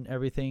and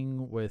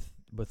everything with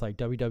like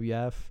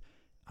WWF,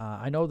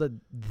 I know that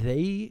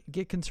they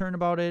get concerned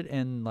about it,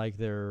 and like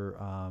their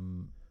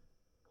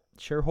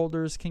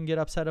shareholders can get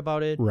upset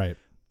about it. Right.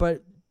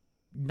 But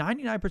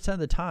 99% of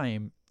the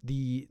time,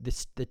 the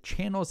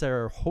channels that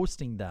are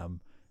hosting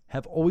them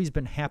have always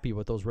been happy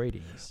with those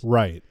ratings.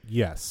 Right.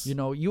 Yes.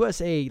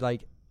 USA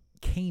like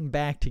came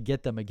back to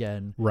get them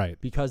again. Right.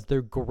 Because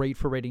they're great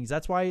for ratings.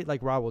 That's why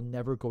like Raw will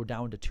never go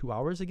down to 2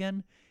 hours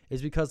again,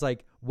 is because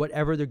like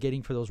whatever they're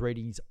getting for those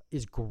ratings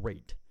is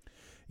great.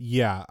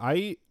 Yeah,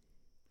 I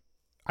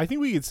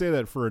think we could say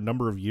that for a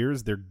number of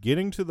years. They're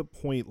getting to the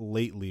point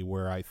lately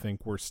where I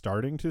think we're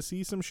starting to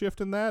see some shift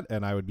in that,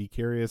 and I would be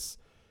curious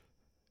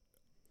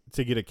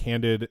to get a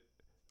candid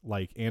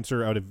like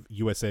answer out of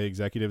USA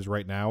executives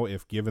right now,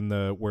 if given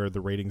where the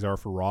ratings are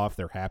for Raw, if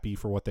they're happy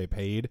for what they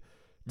paid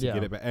to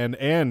get it,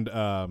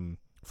 and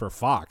for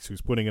Fox,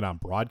 who's putting it on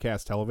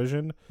broadcast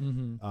television,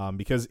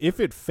 because if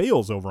it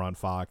fails over on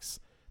Fox,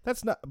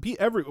 that's not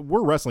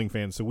we're wrestling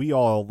fans, so we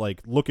all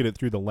like look at it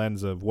through the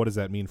lens of what does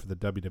that mean for the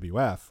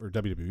WWF or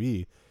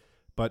WWE.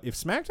 But if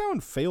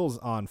SmackDown fails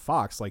on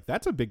Fox, like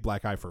that's a big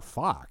black eye for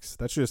Fox.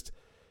 That's just,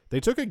 they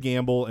took a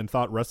gamble and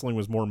thought wrestling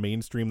was more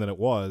mainstream than it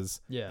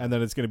was. Yeah. And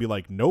then it's going to be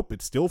like, nope,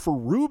 it's still for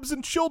rubes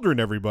and children,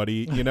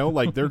 everybody.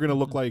 Like they're going to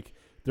look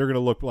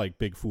like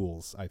big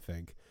fools, I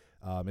think.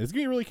 It's going to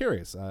be really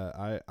curious.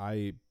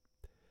 I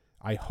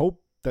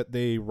hope that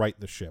they right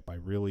the ship. I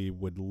really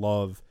would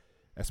love,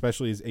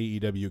 especially as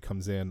AEW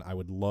comes in, I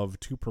would love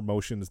 2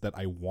 promotions that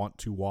I want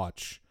to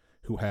watch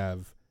who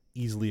have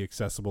easily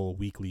accessible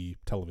weekly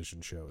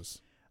television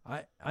shows.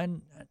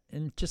 And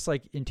just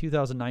like in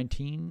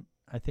 2019,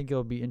 I think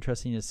it'll be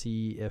interesting to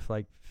see if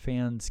like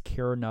fans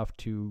care enough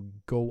to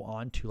go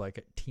on to like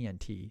a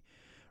TNT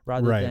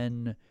rather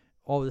than,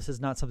 oh, this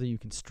is not something you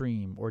can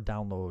stream or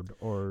download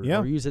or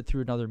use it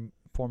through another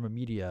form of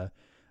media.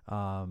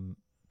 I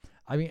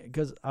mean,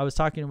 because I was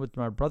talking with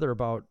my brother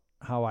about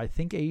how I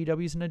think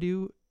AEW is going to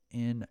do,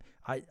 and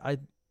I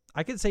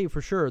can say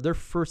for sure their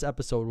first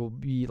episode will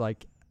be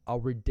like a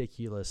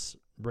ridiculous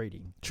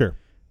rating. Sure.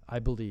 I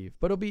believe.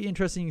 But it'll be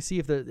interesting to see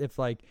if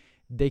like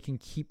they can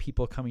keep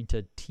people coming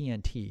to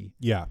TNT.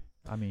 Yeah.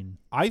 I mean,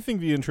 I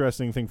think the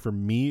interesting thing for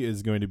me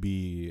is going to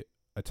be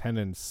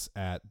attendance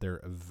at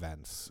their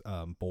events,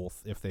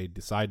 both if they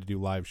decide to do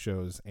live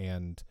shows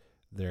and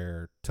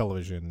their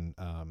television.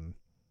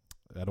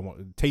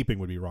 Taping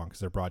would be wrong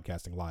because they're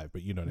broadcasting live,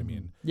 but you know what I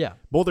mean. Yeah.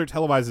 Both their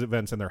televised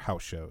events and their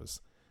house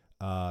shows.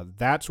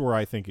 That's where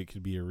I think it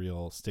could be a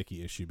real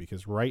sticky issue,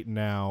 because right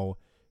now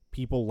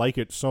people like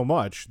it so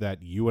much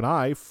that you and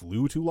I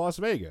flew to Las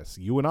Vegas.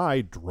 You and I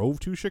drove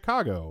to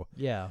Chicago.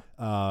 Yeah.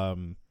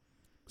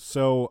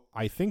 So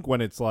I think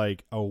when it's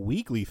like a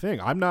weekly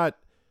thing, I'm not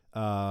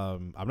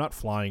I'm not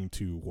flying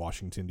to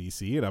Washington,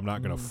 D.C., and I'm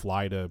not going to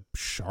fly to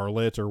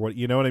Charlotte or what,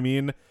 you know what I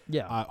mean?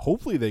 Yeah.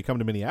 Hopefully they come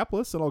to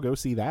Minneapolis, and I'll go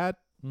see that.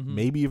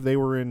 Maybe if they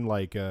were in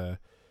like a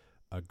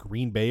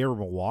Green Bay or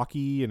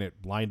Milwaukee and it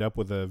lined up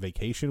with a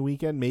vacation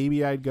weekend,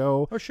 maybe I'd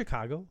go. Or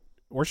Chicago,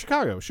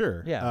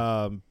 sure.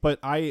 Yeah. But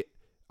I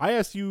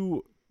asked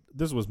you,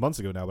 this was months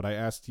ago now, but I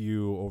asked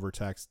you over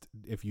text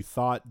if you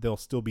thought they'll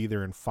still be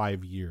there in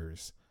 5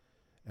 years.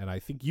 And I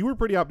think you were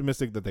pretty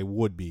optimistic that they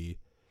would be.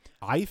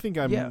 I think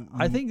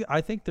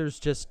I think there's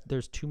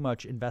too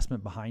much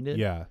investment behind it.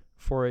 Yeah.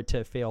 For it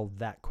to fail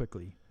that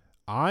quickly.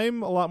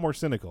 I'm a lot more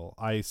cynical.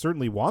 I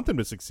certainly want them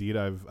to succeed.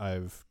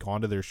 I've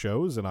gone to their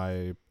shows and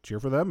I cheer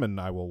for them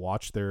and I will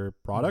watch their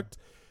product.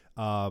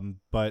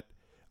 But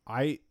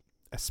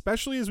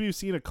especially as we've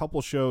seen a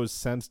couple shows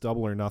since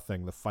Double or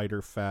Nothing, the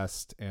Fighter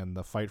Fest and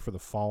the Fight for the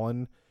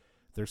Fallen,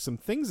 there's some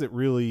things that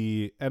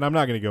really, and I'm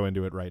not going to go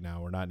into it right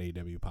now. We're not an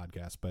AEW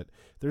podcast, but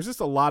there's just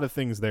a lot of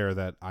things there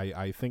that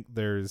I think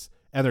there's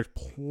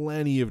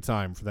plenty of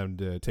time for them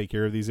to take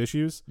care of these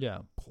issues. Yeah.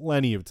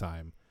 Plenty of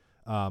time.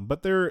 But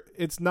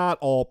it's not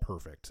all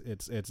perfect.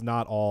 It's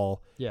not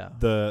all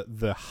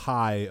the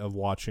high of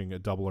watching a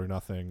Double or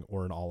Nothing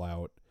or an All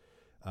Out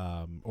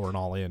or an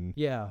All In.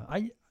 Yeah.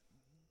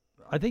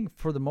 I think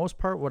for the most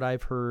part, what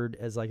I've heard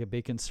as like a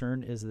big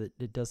concern is that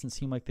it doesn't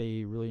seem like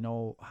they really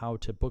know how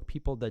to book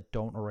people that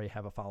don't already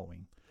have a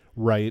following.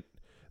 Right.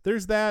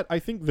 There's that. I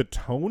think the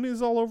tone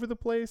is all over the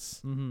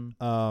place. And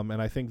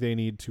I think they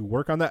need to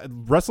work on that.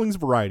 Wrestling's a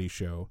variety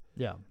show.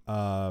 Yeah.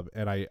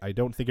 And I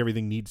don't think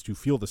everything needs to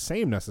feel the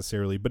same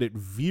necessarily, but it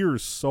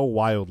veers so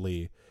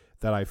wildly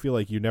that I feel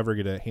like you never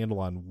get a handle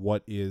on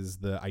what is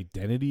the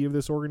identity of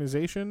this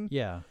organization.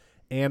 Yeah.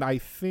 And I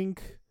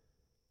think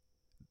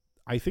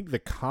the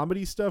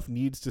comedy stuff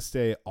needs to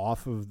stay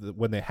off of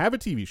when they have a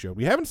TV show.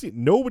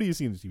 Nobody has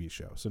seen the TV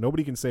show, so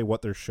nobody can say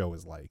what their show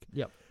is like.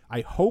 Yep.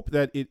 I hope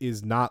that it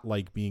is not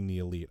like Being the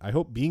Elite. I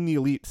hope Being the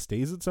Elite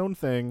stays its own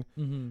thing,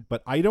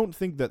 but I don't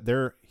think that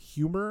their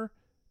humor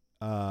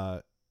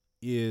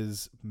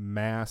is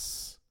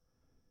mass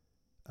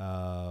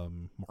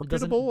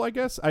marketable, I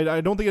guess.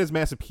 I don't think it has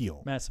mass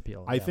appeal.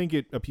 I think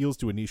it appeals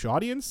to a niche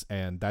audience,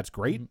 and that's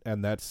great,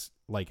 and that's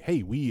like,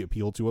 hey, we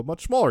appeal to a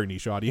much smaller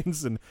niche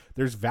audience, and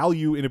there's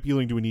value in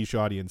appealing to a niche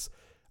audience.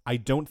 I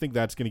don't think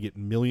that's going to get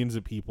millions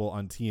of people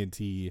on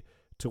TNT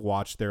to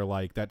watch their,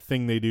 like, that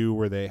thing they do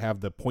where they have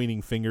the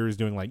pointing fingers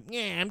doing like,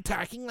 yeah, I'm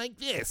talking like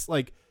this.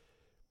 Like,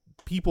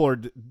 people are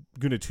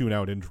going to tune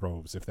out in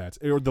droves if that's,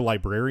 or the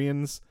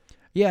librarians.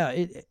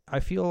 Yeah,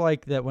 I feel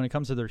like that when it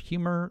comes to their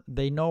humor,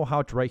 they know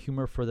how to write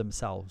humor for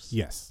themselves.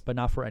 Yes. But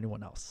not for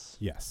anyone else.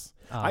 Yes.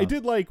 I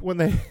did like when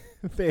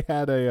they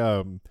had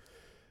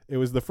it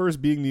was the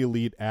first Being the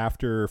Elite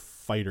after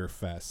Fighter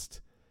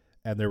Fest,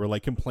 and there were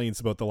like complaints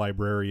about the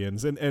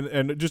librarians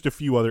and just a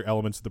few other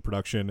elements of the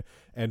production.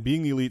 And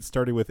Being the Elite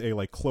started with a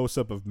like close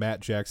up of Matt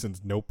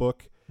Jackson's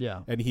notebook.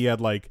 Yeah. And he had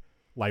like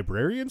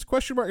librarians ?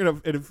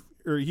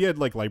 Or he had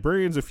like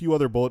librarians, a few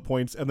other bullet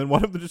points, and then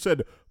one of them just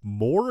said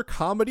more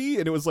comedy,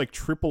 and it was like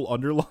triple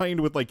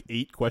underlined with like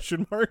 8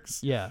 question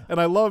marks. Yeah.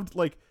 And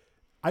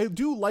I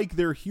do like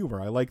their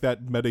humor. I like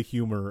that meta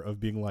humor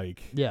of being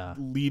like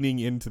leaning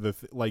into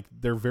like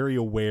they're very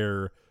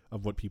aware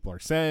of what people are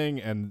saying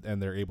and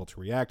they're able to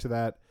react to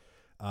that.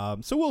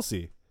 So we'll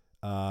see.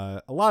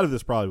 A lot of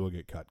this probably will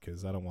get cut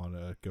because I don't want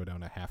to go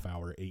down a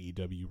half-hour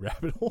AEW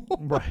rabbit hole.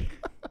 Right.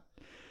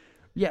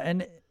 Yeah,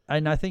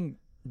 and I think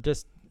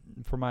just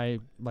for my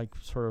like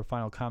sort of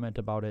final comment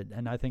about it,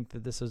 and I think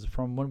that this is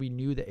from when we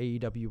knew that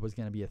AEW was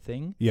going to be a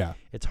thing. Yeah.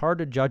 It's hard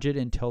to judge it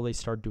until they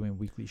start doing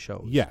weekly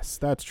shows. Yes,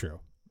 that's true.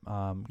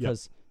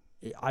 Because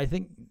I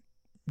think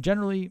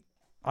generally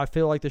I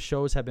feel like the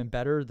shows have been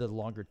better the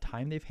longer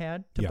time they've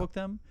had to book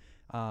them.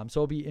 So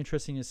it'll be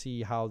interesting to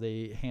see how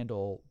they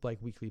handle like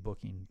weekly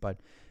booking. But,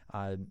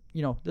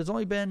 there's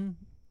only been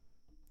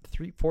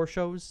 3-4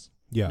 shows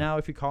now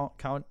if you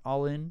count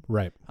All In.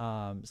 Right.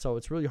 So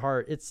it's really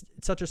hard. It's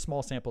such a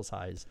small sample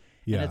size.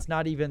 Yeah. And it's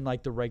not even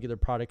like the regular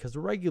product because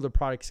the regular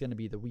product is going to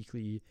be the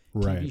weekly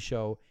TV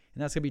show.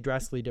 And that's going to be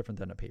drastically different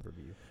than a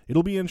pay-per-view.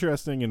 It'll be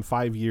interesting in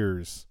 5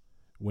 years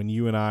when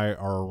you and I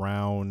are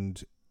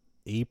around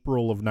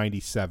April of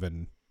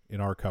 97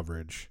 in our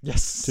coverage.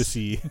 Yes. To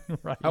see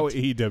how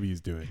AEW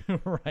is doing.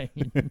 Right.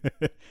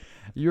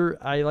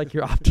 I like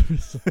your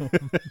optimism.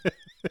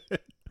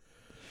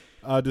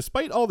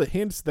 Despite all the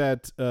hints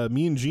that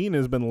Mean Gene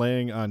has been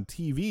laying on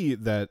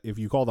TV that if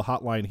you call the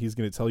hotline, he's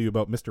going to tell you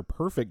about Mr.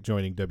 Perfect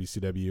joining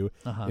WCW.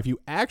 If you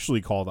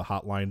actually call the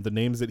hotline, the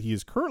names that he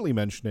is currently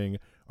mentioning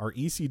are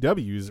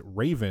ECW's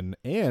Raven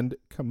and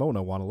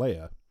Kimona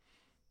Wanalea.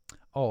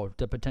 Oh,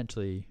 to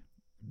potentially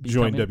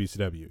join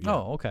WCW. Yeah.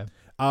 Oh, okay.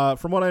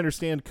 From what I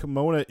understand,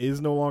 Kimona is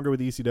no longer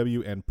with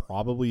ECW and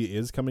probably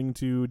is coming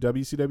to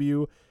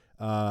WCW.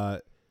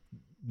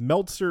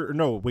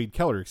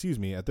 Keller, excuse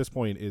me, at this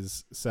point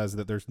says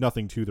that there's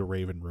nothing to the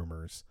Raven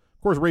rumors.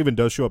 Of course, Raven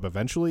does show up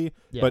eventually,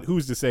 but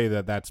who's to say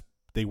that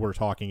they were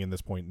talking in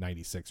this point in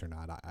 96 or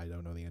not? I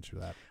don't know the answer to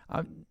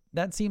that.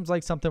 That seems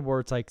like something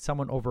where it's like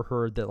someone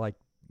overheard that like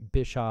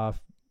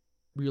Bischoff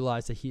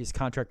realized that his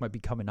contract might be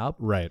coming up.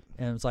 Right.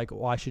 And it's like,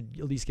 well, I should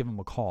at least give him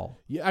a call.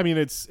 Yeah, I mean,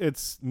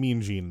 it's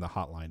Mean Gene, the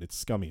hotline. It's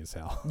scummy as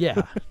hell.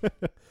 Yeah.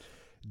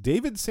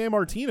 David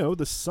Sammartino,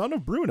 the son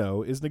of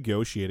Bruno, is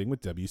negotiating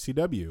with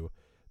WCW.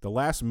 The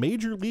last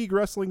Major League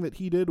Wrestling that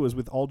he did was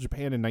with All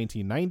Japan in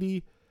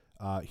 1990.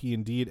 He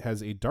indeed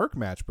has a dark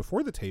match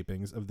before the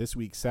tapings of this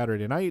week's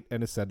Saturday Night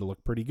and is said to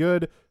look pretty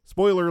good.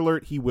 Spoiler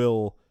alert, he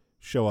will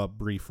show up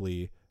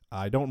briefly.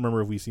 I don't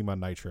remember if we see him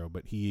on Nitro,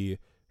 but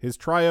his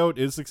tryout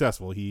is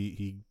successful.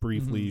 He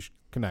briefly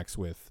connects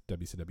with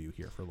WCW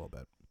here for a little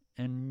bit.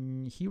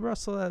 And he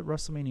wrestled at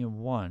WrestleMania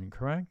 1,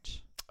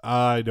 correct?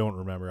 I don't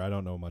remember. I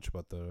don't know much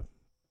about the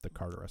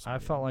Carter wrestling. I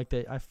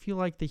feel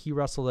like that he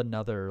wrestled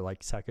another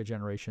like second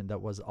generation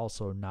that was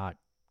also not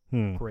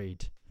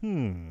great.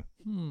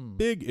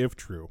 Big if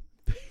true.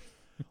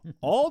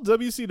 All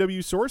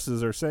WCW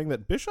sources are saying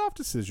that Bischoff's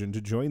decision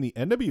to join the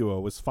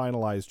NWO was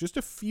finalized just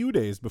a few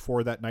days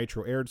before that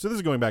Nitro aired. So this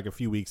is going back a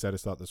few weeks. I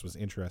just thought this was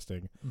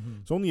interesting.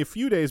 So only a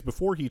few days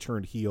before he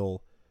turned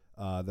heel,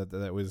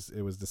 it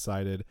was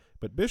decided.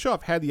 But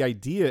Bischoff had the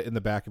idea in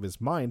the back of his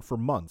mind for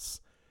months.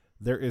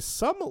 There is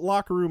some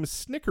locker room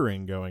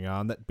snickering going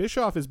on that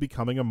Bischoff is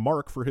becoming a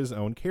mark for his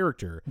own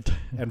character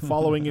and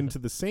following into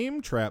the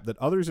same trap that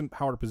others in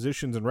power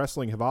positions in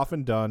wrestling have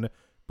often done,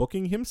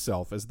 booking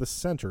himself as the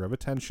center of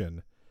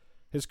attention.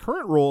 His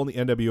current role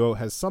in the NWO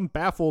has some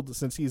baffled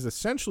since he's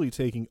essentially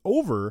taking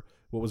over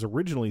what was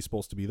originally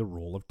supposed to be the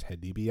role of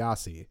Ted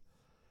DiBiase.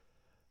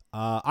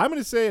 I'm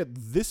going to say at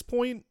this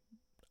point,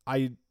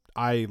 I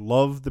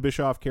love the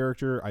Bischoff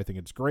character. I think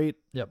it's great.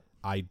 Yep.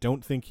 I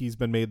don't think he's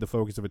been made the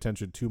focus of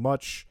attention too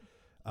much.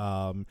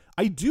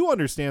 I do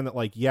understand that,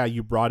 like, yeah,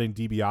 you brought in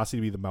DiBiase to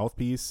be the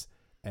mouthpiece,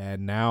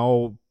 and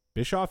now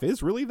Bischoff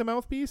is really the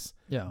mouthpiece.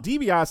 Yeah.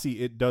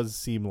 DiBiase, it does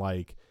seem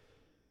like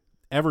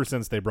ever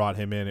since they brought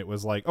him in, it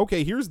was like,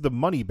 okay, here's the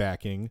money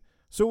backing.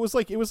 So it was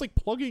like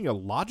plugging a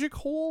logic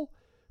hole,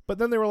 but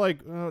then they were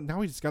like, now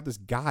we just got this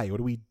guy. What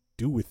do we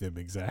do with him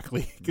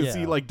exactly? Because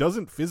he like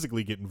doesn't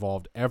physically get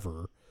involved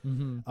ever.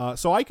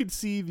 So I could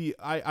see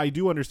I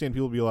do understand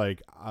people be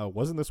like,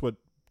 wasn't this what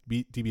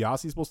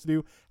DiBiase is supposed to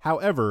do?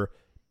 However,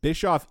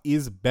 Bischoff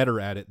is better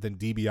at it than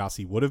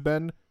DiBiase would have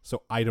been,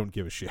 so I don't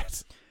give a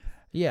shit.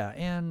 Yeah,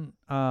 and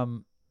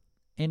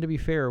to be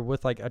fair,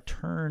 with like a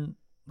turn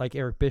like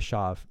Eric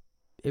Bischoff,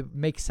 it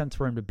makes sense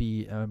for him to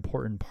be an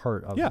important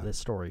part of this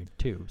story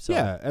too. So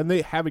yeah, and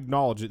they have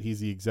acknowledged that he's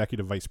the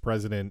executive vice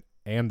president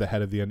and the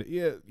head of the end.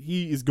 Yeah,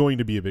 he is going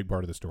to be a big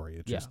part of the story.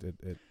 It just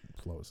it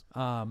flows.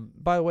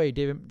 By the way,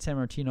 David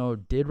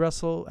Sammartino did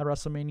wrestle at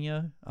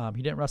WrestleMania.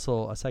 He didn't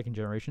wrestle a second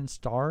generation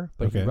star,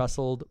 but he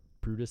wrestled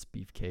Brutus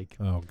Beefcake.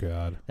 Oh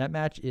God, that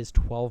match is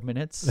 12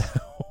 minutes.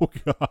 Oh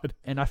God,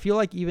 and I feel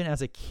like even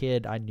as a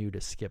kid, I knew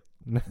to skip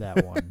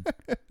that one.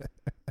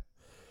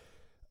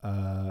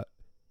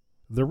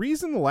 The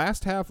reason the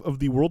last half of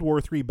the World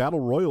War III Battle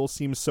Royal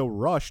seems so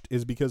rushed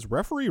is because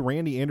referee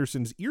Randy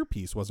Anderson's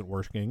earpiece wasn't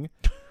working,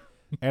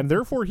 and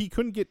therefore he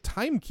couldn't get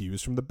time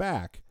cues from the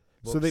back.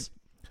 Whoops. So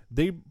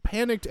they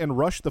panicked and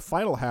rushed the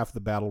final half of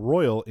the Battle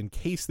Royal in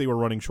case they were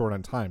running short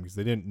on time because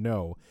they didn't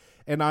know.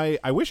 And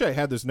I wish I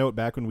had this note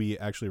back when we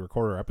actually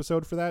recorded our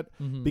episode for that,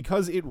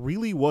 because it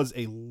really was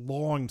a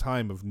long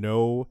time of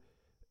no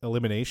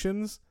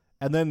eliminations.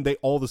 And then they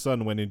all of a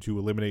sudden went into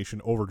elimination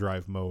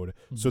overdrive mode.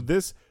 So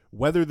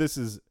whether this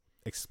is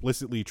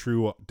explicitly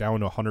true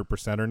down to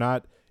 100% or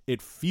not,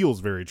 it feels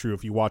very true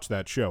if you watch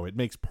that show. It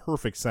makes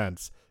perfect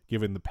sense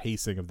given the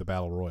pacing of the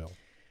Battle Royal.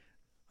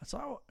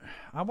 So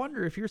I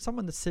wonder if you're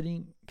someone that's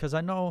sitting, because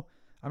I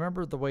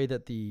remember the way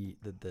that the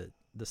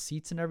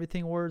seats and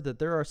everything were, that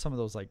there are some of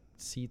those like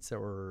seats that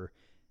were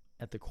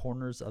at the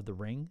corners of the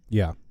ring.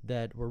 Yeah.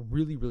 That were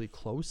really, really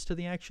close to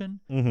the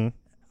action. Mm-hmm.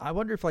 I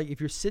wonder if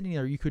you're sitting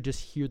there, you could just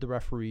hear the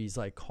referees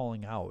like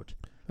calling out.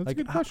 That's like,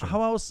 a good question.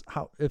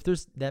 How if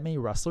there's that many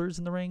wrestlers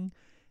in the ring,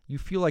 you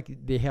feel like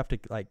they have to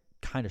like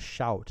kind of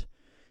shout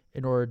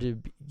in order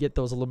to get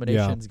those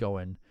eliminations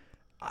going.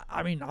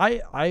 I mean,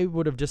 I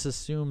would have just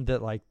assumed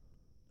that like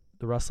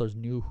the wrestlers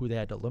knew who they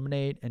had to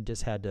eliminate and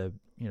just had to,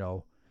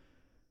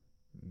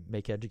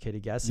 make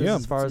educated guesses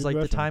as far as like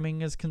the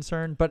timing is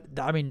concerned. But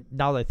I mean,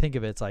 now that I think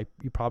of it, it's like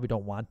you probably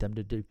don't want them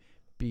to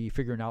be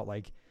figuring out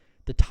like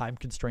the time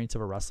constraints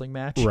of a wrestling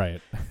match.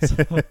 Right.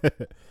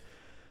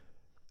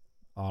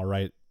 All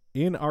right.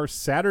 In our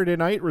Saturday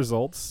night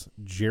results,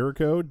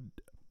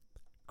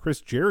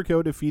 Chris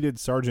Jericho defeated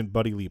Sergeant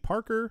Buddy Lee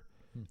Parker.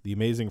 The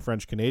Amazing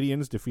French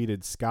Canadians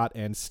defeated Scott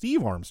and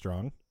Steve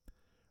Armstrong.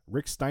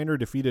 Rick Steiner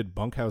defeated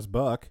Bunkhouse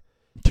Buck.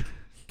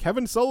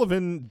 Kevin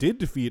Sullivan did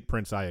defeat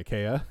Prince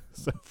Iaukea.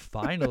 So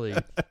finally.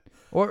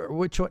 Or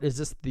which one? Is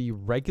this the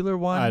regular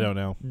one? I don't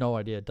know. No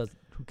idea.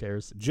 Who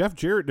cares? Jeff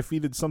Jarrett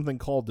defeated something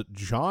called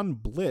John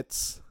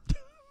Blitz.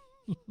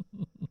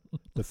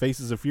 The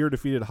Faces of Fear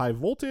defeated High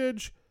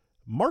Voltage.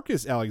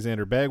 Marcus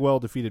Alexander Bagwell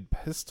defeated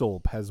Pistol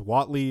Pez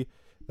Watley.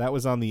 That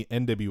was on the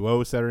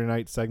NWO Saturday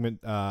night segment.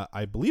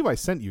 I believe I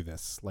sent you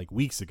this like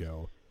weeks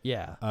ago.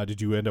 Yeah.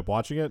 Did you end up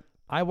watching it?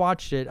 I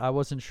watched it. I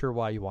wasn't sure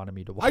why you wanted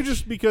me to watch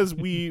it. Because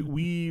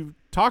we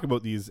talk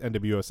about these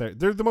NWO.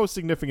 They're the most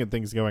significant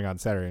things going on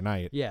Saturday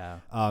night. Yeah.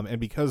 And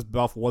because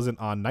Buff wasn't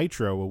on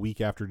Nitro a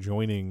week after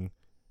joining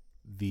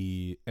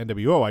the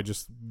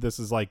NWO, this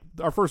is like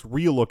our first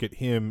real look at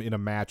him in a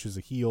match as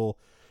a heel.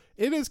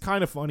 It is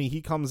kind of funny.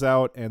 He comes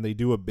out and they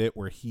do a bit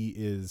where he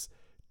is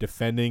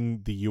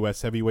defending the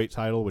U.S. heavyweight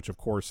title, which of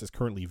course is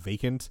currently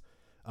vacant.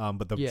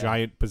 But the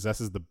Giant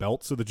possesses the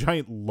belt, so the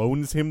Giant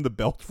loans him the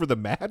belt for the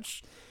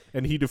match,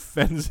 and he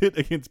defends it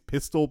against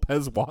Pistol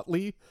Pez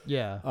Whatley,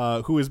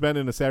 who has been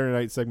in a Saturday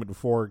Night segment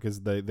before,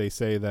 because they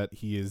say that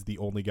he is the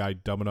only guy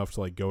dumb enough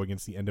to like go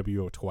against the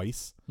NWO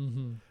twice.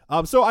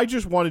 Mm-hmm. So I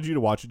just wanted you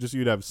to watch it, just so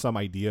you'd have some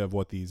idea of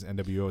what these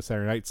NWO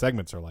Saturday Night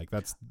segments are like.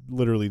 That's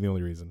literally the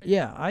only reason.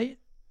 Yeah,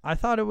 I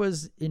thought it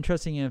was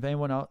interesting, and if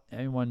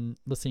anyone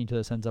listening to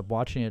this ends up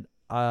watching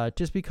it,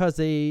 just because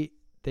they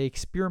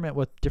experiment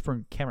with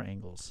different camera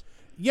angles.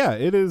 Yeah,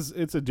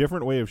 it's a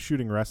different way of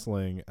shooting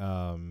wrestling.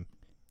 And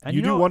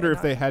you do wonder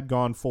if they had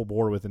gone full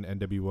bore with an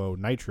NWO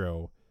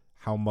Nitro,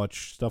 how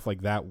much stuff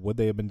like that would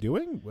they have been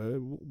doing?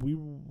 We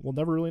will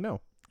never really know.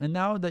 And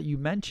now that you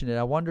mention it,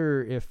 I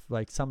wonder if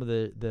like some of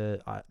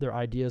their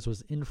ideas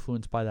was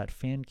influenced by that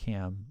fan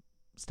cam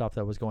stuff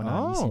that was going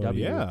on in ECW.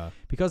 Yeah.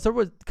 Because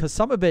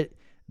some of it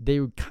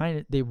they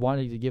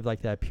wanted to give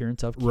like that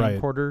appearance of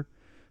camcorder.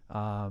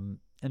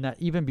 And that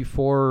even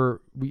before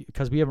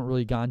because we haven't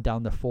really gone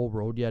down the full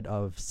road yet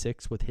of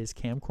Syxx with his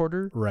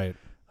camcorder. Right.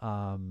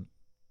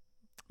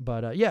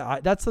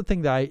 But that's the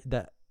thing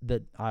that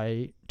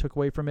I took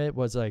away from it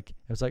was like,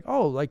 it was like,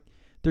 oh, like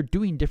they're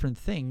doing different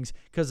things.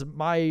 Cause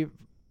my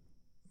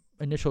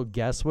initial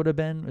guess would have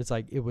been, it's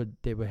like they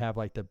would have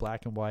like the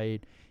black and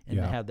white and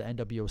they have the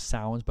NWO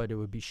sounds, but it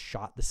would be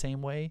shot the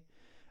same way.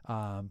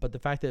 But the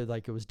fact that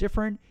like it was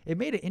different, it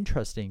made it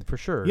interesting for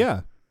sure.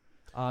 Yeah.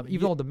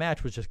 Even though the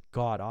match was just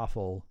god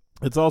awful.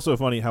 It's also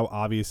funny how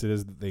obvious it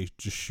is that they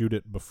just shoot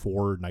it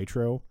before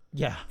Nitro.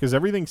 Yeah. Because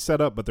everything's set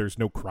up, but there's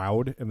no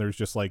crowd, and there's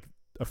just like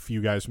a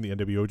few guys from the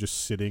NWO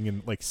just sitting,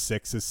 and like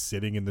Syxx is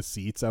sitting in the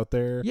seats out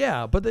there.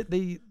 Yeah, but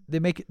they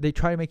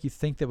try to make you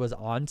think that was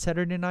on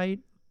Saturday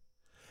night.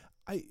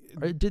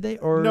 Did they?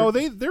 Or no,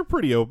 they're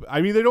pretty open.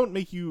 I mean,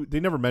 they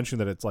never mention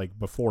that it's like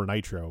before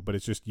Nitro, but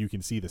it's just you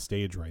can see the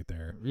stage right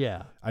there.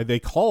 Yeah. They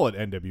call it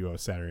NWO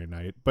Saturday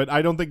Night, but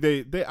I don't think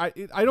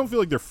I don't feel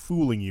like they're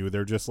fooling you.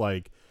 They're just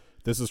like,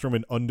 this is from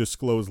an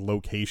undisclosed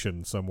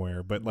location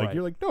somewhere, but like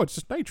you're like, no, it's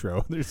just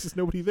Nitro. There's just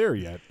nobody there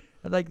yet.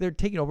 And like they're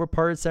taking over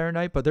part of Saturday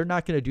Night, but they're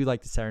not going to do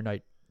like the Saturday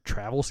Night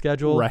travel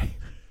schedule, right?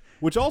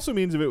 Which also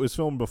means if it was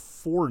filmed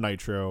before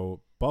Nitro,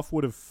 Buff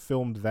would have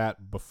filmed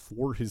that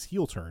before his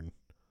heel turn.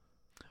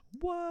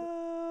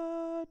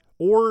 What?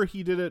 Or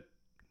he did it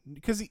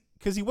because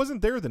he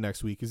wasn't there the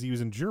next week because he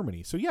was in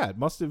Germany. So yeah, it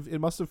must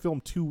have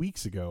filmed 2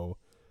 weeks ago,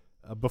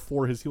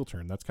 before his heel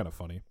turn. That's kind of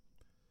funny.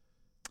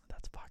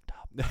 That's fucked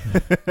up.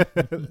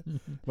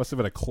 Must have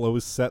been a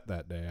closed set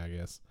that day, I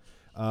guess.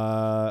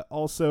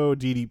 Also,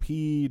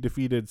 DDP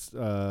defeated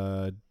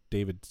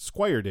David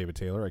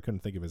Taylor. I couldn't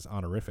think of his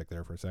honorific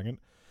there for a second.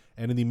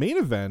 And in the main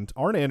event,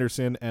 Arn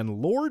Anderson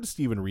and Lord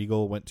Steven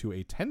Regal went to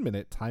a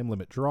 10-minute time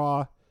limit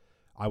draw.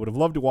 I would have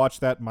loved to watch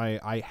that.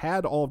 I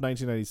had all of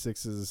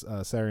 1996's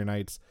Saturday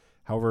nights.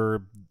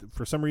 However,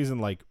 for some reason,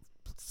 like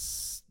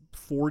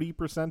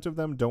 40% of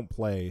them don't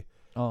play.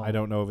 Oh. I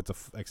don't know if it's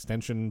an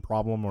extension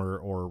problem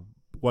or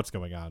what's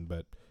going on,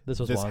 but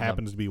this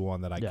happens to be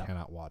one that I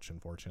cannot watch,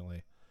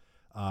 unfortunately.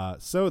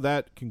 So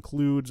that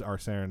concludes our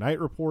Saturday Night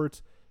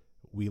Report.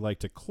 We like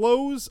to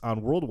close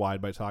on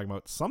Worldwide by talking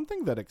about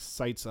something that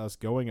excites us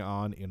going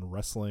on in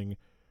wrestling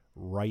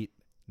right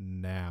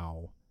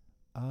now.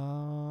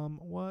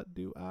 What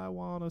do I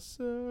want to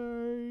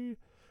say?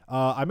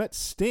 I met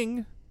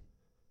Sting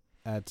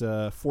at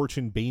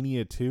Fortune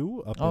Bania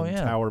 2 up in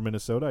Tower,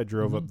 Minnesota. I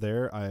drove up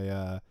there.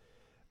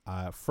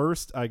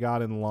 First I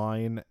got in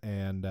line,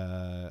 and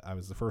I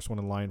was the first one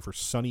in line for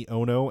Sonny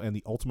Ono and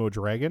the Ultimo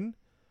Dragon.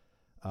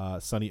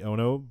 Sonny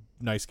Ono,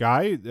 nice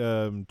guy,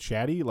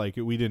 chatty. Like,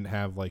 we didn't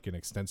have like an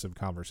extensive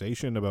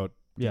conversation about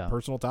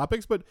personal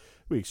topics, but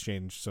we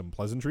exchanged some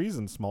pleasantries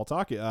and small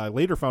talk.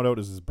 Later found out it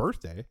was his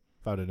birthday.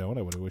 If I would have known,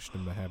 I would have wished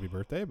him a happy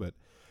birthday. But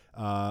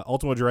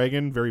Ultimo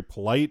Dragon, very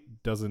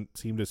polite, doesn't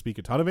seem to speak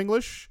a ton of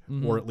English,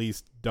 or at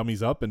least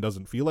dummies up and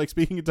doesn't feel like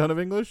speaking a ton of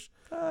English.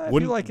 I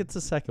feel like it's the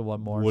second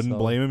one more. Wouldn't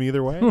blame him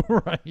either way.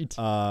 Right.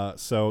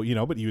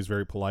 So, but he was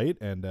very polite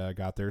and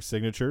got their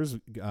signatures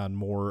on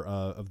more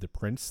of the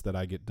prints that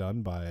I get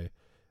done by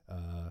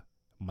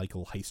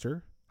Michael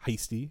Heister.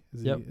 Heisty,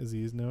 as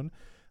he is known.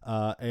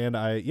 So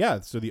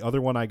the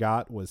other one I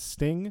got was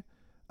Sting.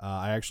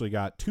 I actually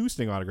got 2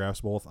 Sting autographs,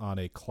 both on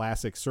a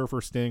classic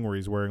Surfer Sting where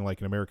he's wearing like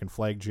an American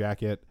flag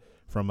jacket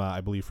from,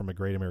 I believe, from a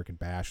Great American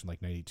Bash in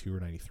like 92 or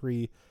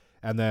 93.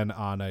 And then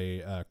on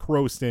a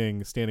Crow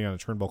Sting standing on a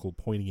turnbuckle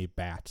pointing a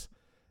bat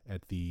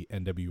at the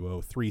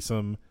NWO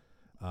threesome.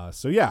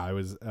 I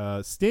was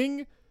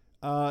Sting,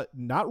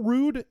 not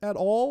rude at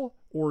all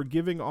or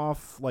giving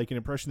off like an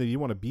impression that he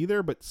didn't want to be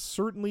there, but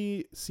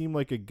certainly seemed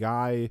like a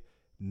guy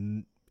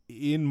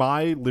in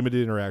my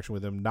limited interaction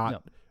with him,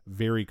 not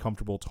very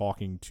comfortable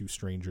talking to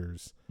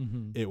strangers.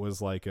 Mm-hmm. It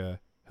was like a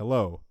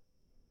hello,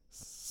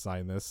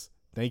 sign this,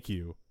 thank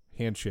you,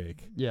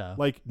 handshake. Yeah.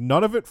 Like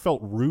none of it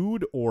felt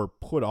rude or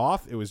put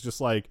off. It was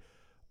just like,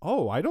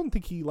 oh, I don't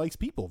think he likes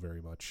people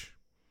very much.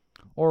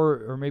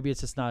 Or maybe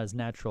it's just not as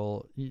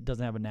natural. He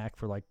doesn't have a knack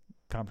for like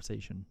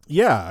conversation.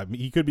 Yeah, I mean,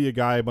 he could be a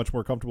guy much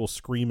more comfortable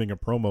screaming a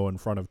promo in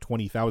front of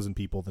 20,000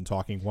 people than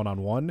talking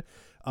one-on-one.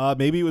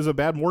 Maybe it was a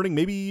bad morning.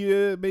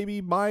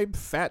 Maybe my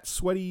fat,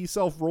 sweaty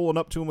self rolling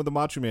up to him with a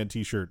Macho Man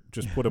t-shirt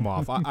just put him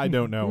off. I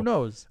don't know. Who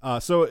knows?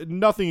 So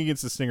nothing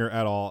against the Stinger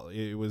at all.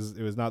 It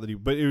was not that he,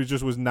 but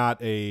it was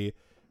not a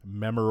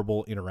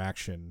memorable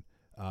interaction.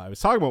 I was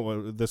talking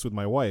about this with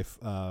my wife.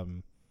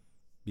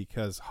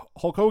 Because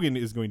Hulk Hogan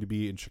is going to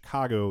be in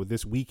Chicago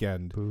this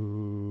weekend.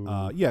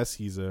 Yes,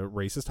 he's a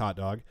racist hot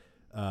dog.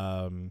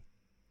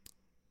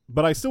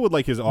 But I still would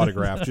like his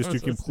autograph just to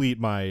complete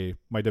my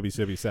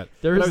WCW set.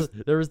 There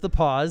was the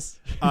pause.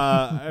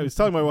 I was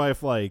telling my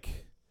wife,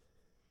 like,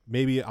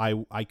 maybe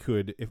I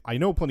could, if I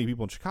know plenty of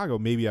people in Chicago,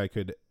 maybe I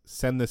could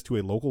send this to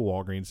a local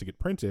Walgreens to get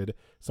printed.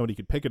 Somebody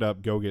could pick it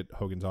up, go get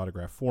Hogan's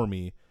autograph for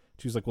me.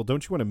 She was like, well,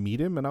 don't you want to meet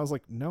him? And I was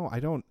like, no, I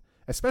don't.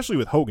 Especially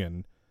with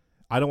Hogan.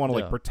 I don't want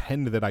to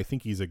pretend that I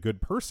think he's a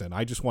good person.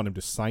 I just want him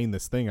to sign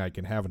this thing I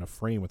can have in a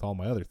frame with all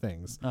my other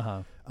things.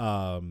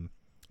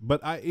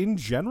 But in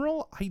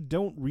general, I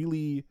don't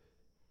really.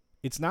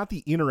 It's not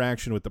the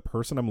interaction with the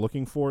person I'm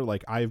looking for.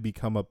 Like I've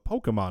become a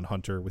Pokemon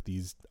hunter with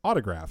these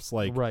autographs.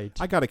 Like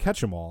I got to catch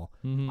them all.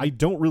 Mm-hmm. I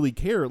don't really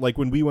care. Like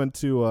when we went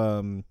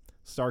to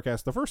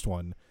Starrcast, the first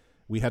one,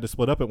 we had to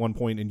split up at one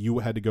point, and you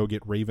had to go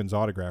get Raven's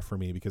autograph for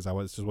me because I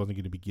wasn't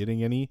going to be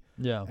getting any.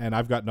 Yeah, and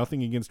I've got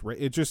nothing against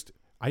it. Just.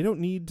 I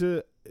don't need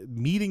to.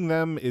 Meeting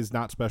them is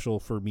not special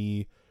for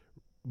me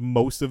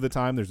most of the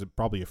time. There's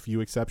probably a few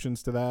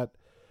exceptions to that.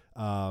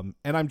 And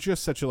I'm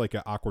just such an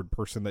awkward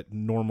person that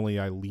normally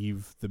I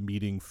leave the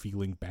meeting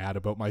feeling bad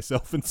about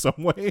myself in some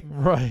way.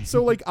 Right.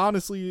 So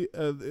honestly,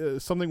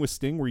 something with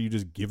Sting where you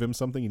just give him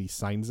something and he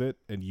signs it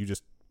and you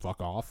just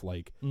fuck off.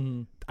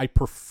 I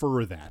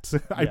prefer that.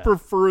 I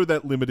prefer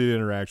that limited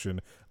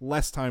interaction.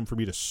 Less time for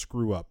me to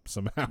screw up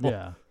somehow.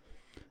 Yeah.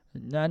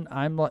 And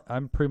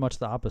I'm pretty much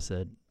the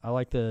opposite. I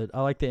like the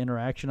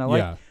interaction.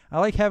 I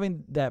like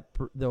having that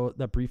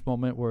brief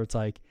moment where it's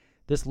like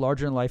this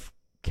larger than life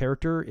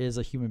character is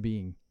a human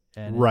being,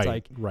 and it's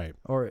like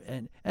or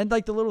and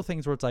like the little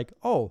things where it's like,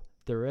 oh,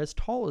 they're as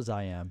tall as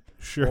I am,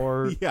 sure,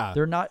 or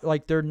they're not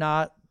like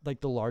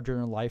the larger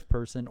than life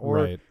person,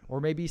 or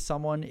maybe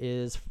someone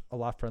is a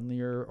lot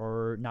friendlier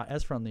or not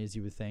as friendly as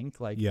you would think.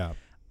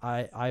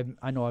 I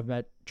know I've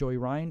met Joey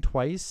Ryan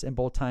twice, and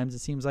both times it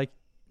seems like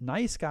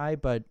nice guy,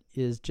 but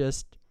is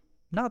just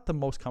not the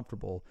most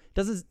comfortable.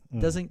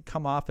 Doesn't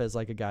come off as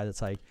like a guy that's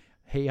like,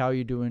 hey, how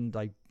you doing?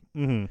 Like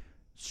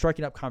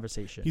striking up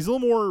conversation. He's a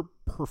little more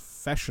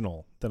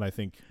professional than I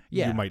think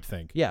you might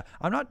think. Yeah,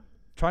 I'm not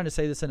trying to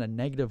say this in a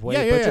negative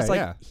way, but just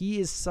he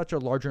is such a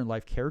larger than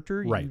life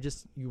character. Right.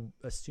 You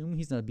assume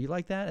he's gonna be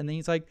like that, and then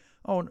he's like,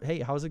 oh, hey,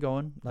 how's it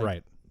going?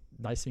 Like,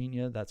 nice meeting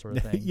you, that sort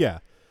of thing.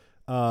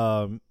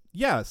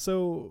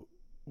 So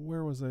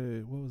where was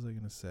I? What was I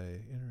gonna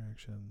say?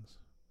 Interactions.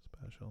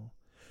 Special.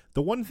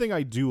 The one thing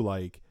I do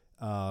like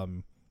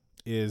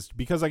is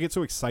because I get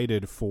so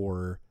excited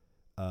for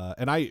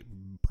and I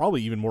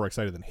probably even more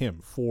excited than him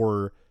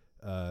for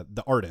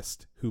the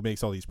artist who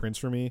makes all these prints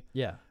for me.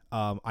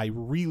 I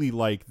really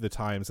like the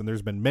times, and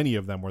there's been many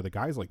of them where the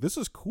guy's like, this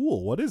is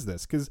cool, what is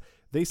this? Because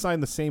they sign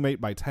the same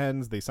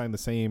 8x10s, they sign the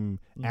same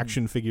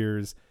action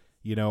figures.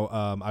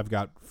 I've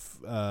got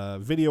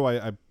video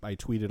I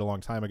tweeted a long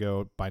time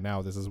ago. By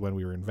now this is when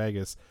we were in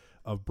Vegas,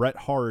 of Bret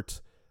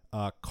Hart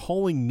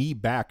calling me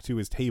back to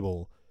his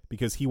table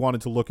because he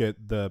wanted to look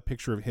at the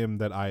picture of him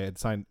that I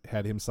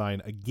had him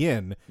sign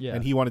again,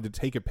 and he wanted to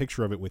take a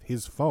picture of it with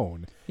his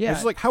phone. It's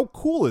just like, how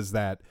cool is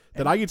that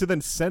I get to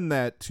then send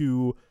that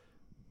to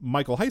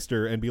Michael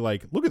Heister and be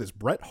like, look at this,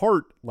 Bret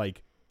Hart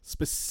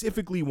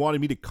specifically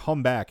wanted me to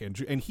come back,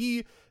 and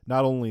he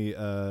not only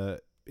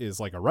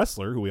is like a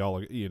wrestler who we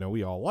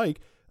all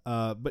like,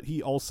 but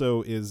he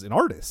also is an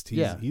artist.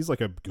 He's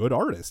like a good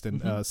artist,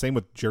 and same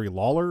with Jerry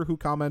Lawler, who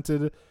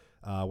commented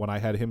when I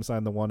had him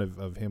sign the one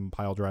of him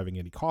pile driving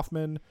Andy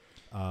Kaufman.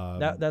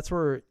 That's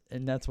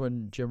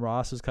when Jim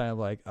Ross was kind of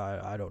like,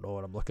 I don't know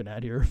what I'm looking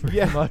at here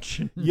very much.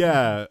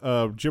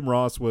 Jim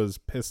Ross was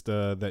pissed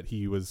that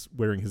he was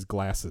wearing his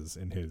glasses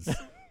in his.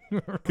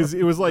 Because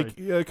it was like,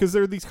 because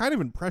they're these kind of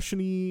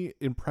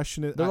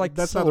impressionist. They're like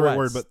that's silhouettes. not the right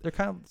word, but they're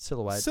kind of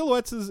silhouettes.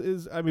 Silhouettes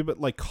is I mean,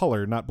 but like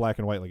color, not black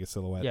and white like a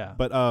silhouette. Yeah.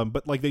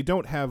 But like they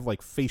don't have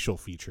like facial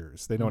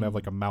features. They don't have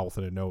like a mouth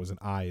and a nose and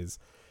eyes.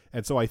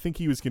 And so I think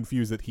he was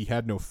confused that he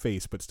had no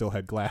face but still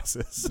had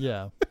glasses.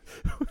 Yeah.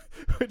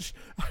 Which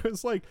I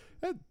was like,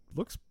 that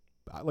looks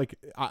like,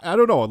 I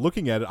don't know.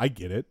 Looking at it, I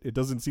get it. It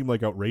doesn't seem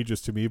like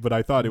outrageous to me, but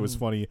I thought it was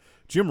funny.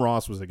 Jim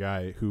Ross was a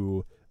guy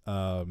who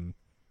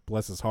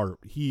bless his heart,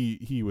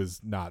 he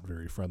was not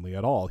very friendly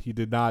at all. He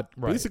did not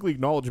basically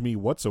acknowledge me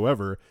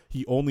whatsoever.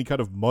 He only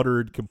kind of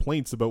muttered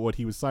complaints about what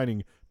he was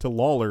signing to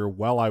Lawler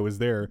while I was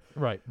there.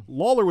 Right.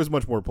 Lawler was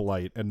much more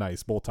polite and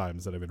nice both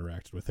times that I've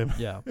interacted with him.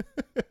 Yeah.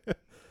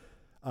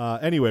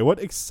 Anyway, what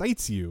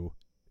excites you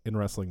in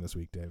wrestling this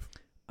week, Dave?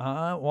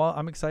 Well,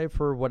 I'm excited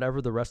for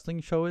whatever the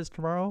wrestling show is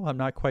tomorrow. I'm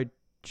not quite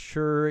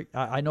sure.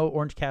 I know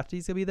Orange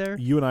Cassidy's gonna be there.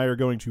 You and I are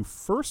going to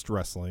First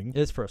Wrestling.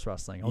 It is First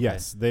Wrestling. Okay.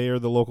 Yes, they are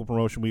the local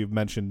promotion we've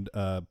mentioned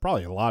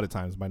probably a lot of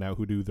times by now,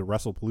 who do the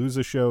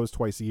WrestlePalooza shows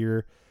twice a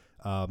year.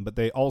 But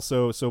they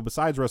also, so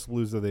besides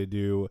WrestlePalooza, they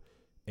do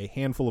a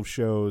handful of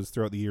shows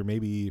throughout the year,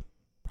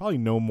 probably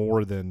no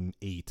more than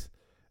 8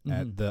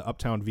 at the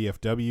Uptown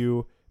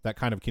VFW that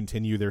kind of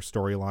continue their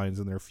storylines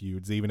and their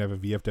feuds. They even have a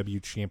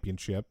VFW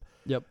championship.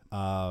 Yep.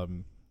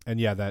 And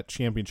yeah, that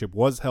championship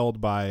was held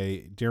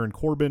by Darren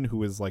Corbin,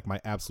 who is like my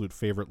absolute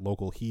favorite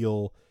local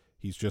heel.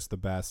 He's just the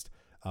best.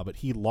 But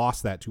he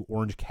lost that to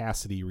Orange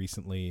Cassidy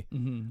recently.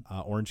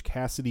 Orange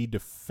Cassidy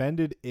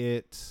defended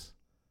it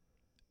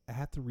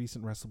at the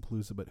recent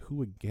WrestlePalooza, but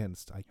who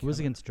against? It was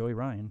against Joey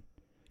Ryan.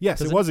 Yes,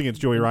 it was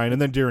against Joey Ryan,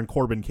 and then Darren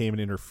Corbin came and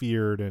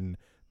interfered, and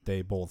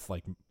they both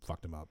like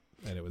fucked him up,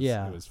 and it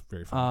was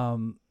very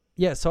fun.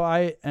 Yeah, so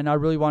I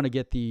really want to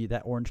get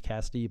that Orange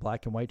Cassidy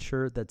black and white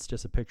shirt that's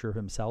just a picture of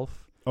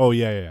himself. Oh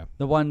yeah.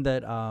 The one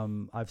that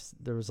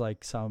there was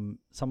like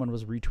someone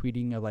was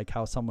retweeting of like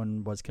how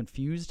someone was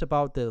confused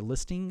about the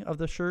listing of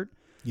the shirt.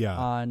 Yeah.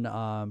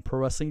 On Pro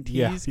Wrestling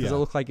Tees because it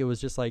looked like it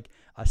was just like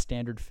a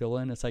standard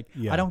fill-in. It's like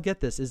I don't get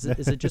this. Is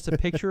it just a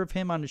picture of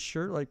him on his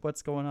shirt? Like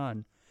what's going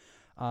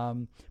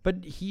on?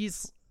 But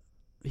he's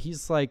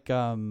like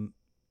kind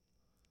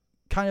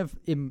of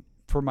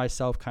for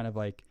myself kind of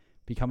like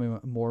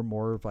becoming more and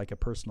more of like a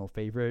personal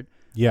favorite.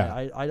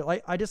 Yeah.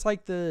 I just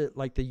like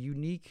the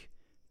unique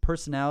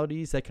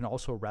personalities that can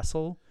also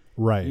wrestle.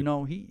 Right. You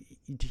know, he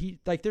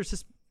like there's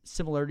just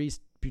similarities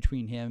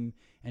between him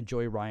and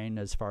Joey Ryan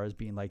as far as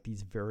being like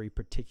these very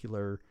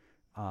particular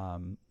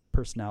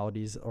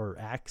personalities or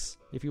acts,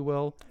 if you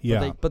will.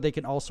 Yeah. But they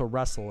can also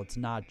wrestle. It's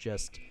not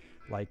just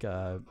like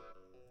a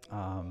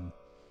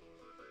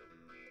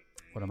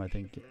what am I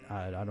thinking?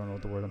 I don't know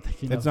what the word I'm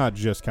thinking. It's not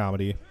just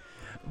comedy.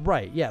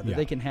 Right. Yeah.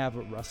 They can have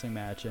a wrestling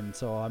match, and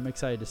so I'm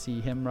excited to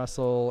see him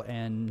wrestle.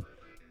 And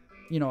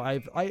you know,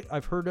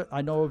 I've heard,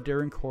 I know of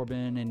Darren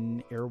Corbin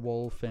and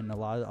Airwolf and a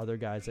lot of other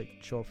guys that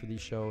show up for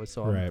these shows.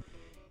 So right.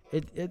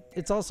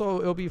 It's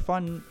also, it'll be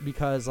fun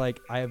because like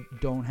I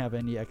don't have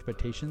any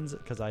expectations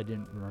because I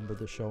didn't remember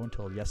the show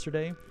until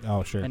yesterday.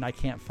 Oh, sure. And I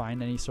can't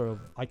find any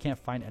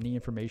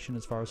information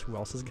as far as who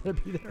else is going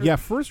to be there. Yeah,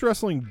 First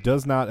Wrestling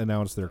does not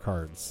announce their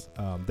cards.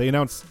 They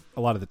announce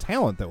a lot of the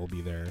talent that will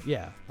be there.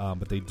 Yeah.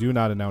 But they do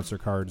not announce their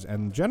cards,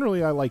 and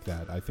generally I like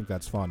that. I think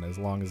that's fun as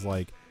long as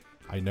like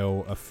I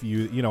know a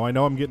few, you know, I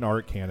know I'm getting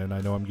Art Cannon.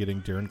 I know I'm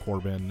getting Darren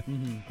Corbin.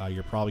 Mm-hmm.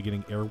 You're probably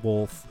getting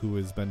Airwolf, who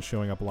has been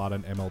showing up a lot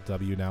on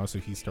MLW now, so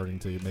he's starting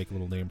to make a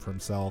little name for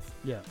himself.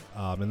 Yeah.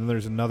 And then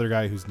there's another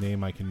guy whose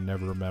name I can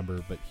never remember,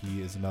 but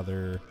he is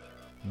another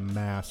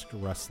masked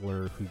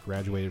wrestler who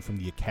graduated from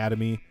the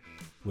Academy,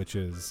 which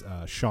is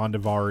Sean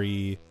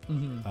Devari,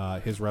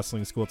 his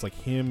wrestling school. It's like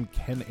him,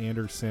 Ken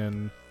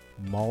Anderson,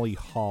 Molly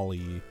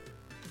Holly,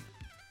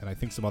 and I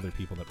think some other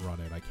people that run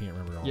it. I can't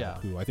remember all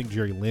who. I think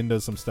Jerry Lynn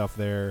does some stuff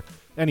there.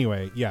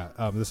 Anyway,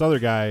 this other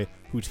guy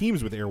who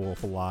teams with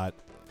Airwolf a lot.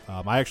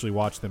 I actually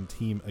watched them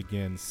team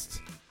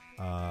against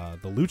the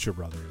Lucha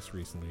Brothers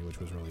recently, which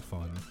was really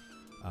fun.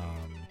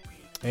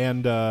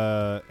 And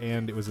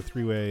it was a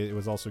 3-way. It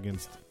was also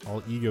against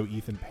All Ego,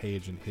 Ethan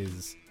Page, and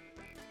his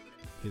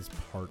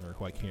partner,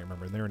 who I can't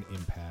remember. And they're in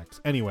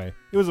Impact. Anyway,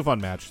 it was a fun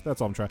match.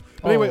 That's all I'm trying.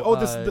 But anyway,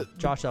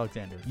 Josh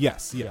Alexander.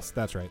 Yes,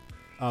 that's right.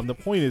 The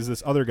point is,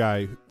 this other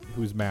guy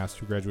who's masked,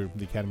 who graduated from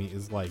the Academy,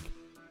 is like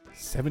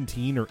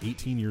 17 or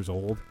 18 years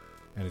old,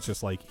 and it's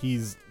just like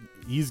he's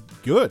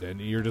good,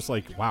 and you're just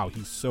like, wow,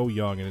 he's so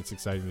young, and it's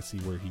exciting to see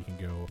where he can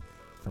go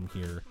from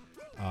here.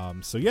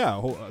 So yeah,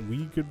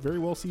 we could very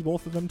well see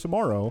both of them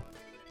tomorrow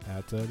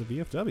at the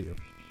VFW.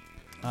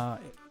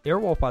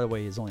 Airwolf, by the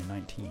way, is only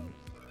 19.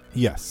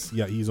 Yes,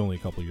 yeah, he's only a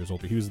couple years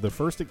older. He was the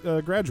first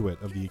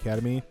graduate of the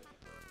Academy,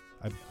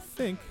 I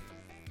think.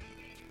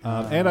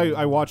 And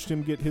I watched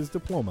him get his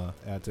diploma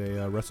at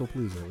a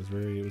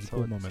WrestlePalooza. It was a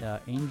cool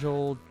moment.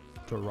 Angel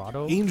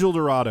Dorado. Angel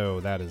Dorado,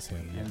 that is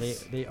him.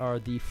 Yes. And they are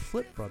the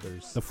Flip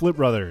Brothers. The Flip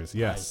Brothers,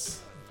 yes.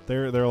 Nice.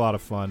 They're a lot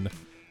of fun.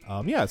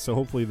 So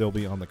hopefully they'll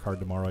be on the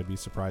card tomorrow. I'd be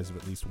surprised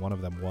if at least one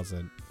of them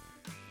wasn't.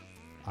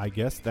 I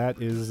guess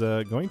that is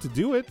going to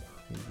do it.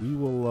 We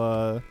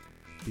will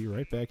be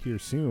right back here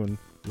soon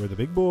where the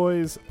big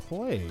boys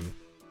play.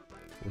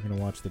 We're going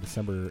to watch the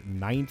December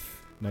 9th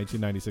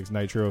 1996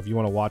 Nitro. If you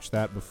want to watch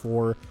that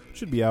before, it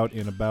should be out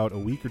in about a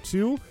week or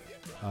two.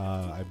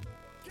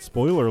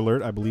 Spoiler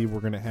alert, I believe we're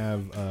going to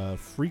have a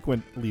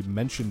frequently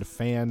mentioned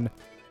fan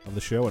of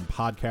the show and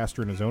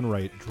podcaster in his own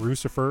right,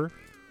 Drucifer,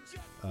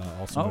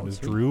 also known as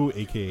Drew,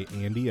 a.k.a.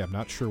 Andy. I'm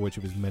not sure which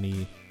of his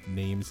many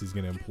names he's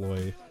going to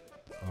employ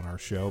on our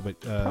show, but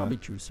probably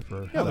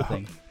Trucifer.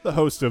 Yeah, the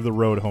host of the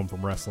Road Home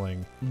from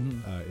Wrestling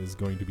is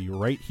going to be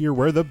right here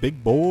where the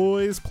big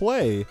boys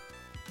play.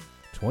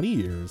 20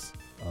 years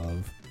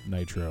of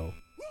Nitro.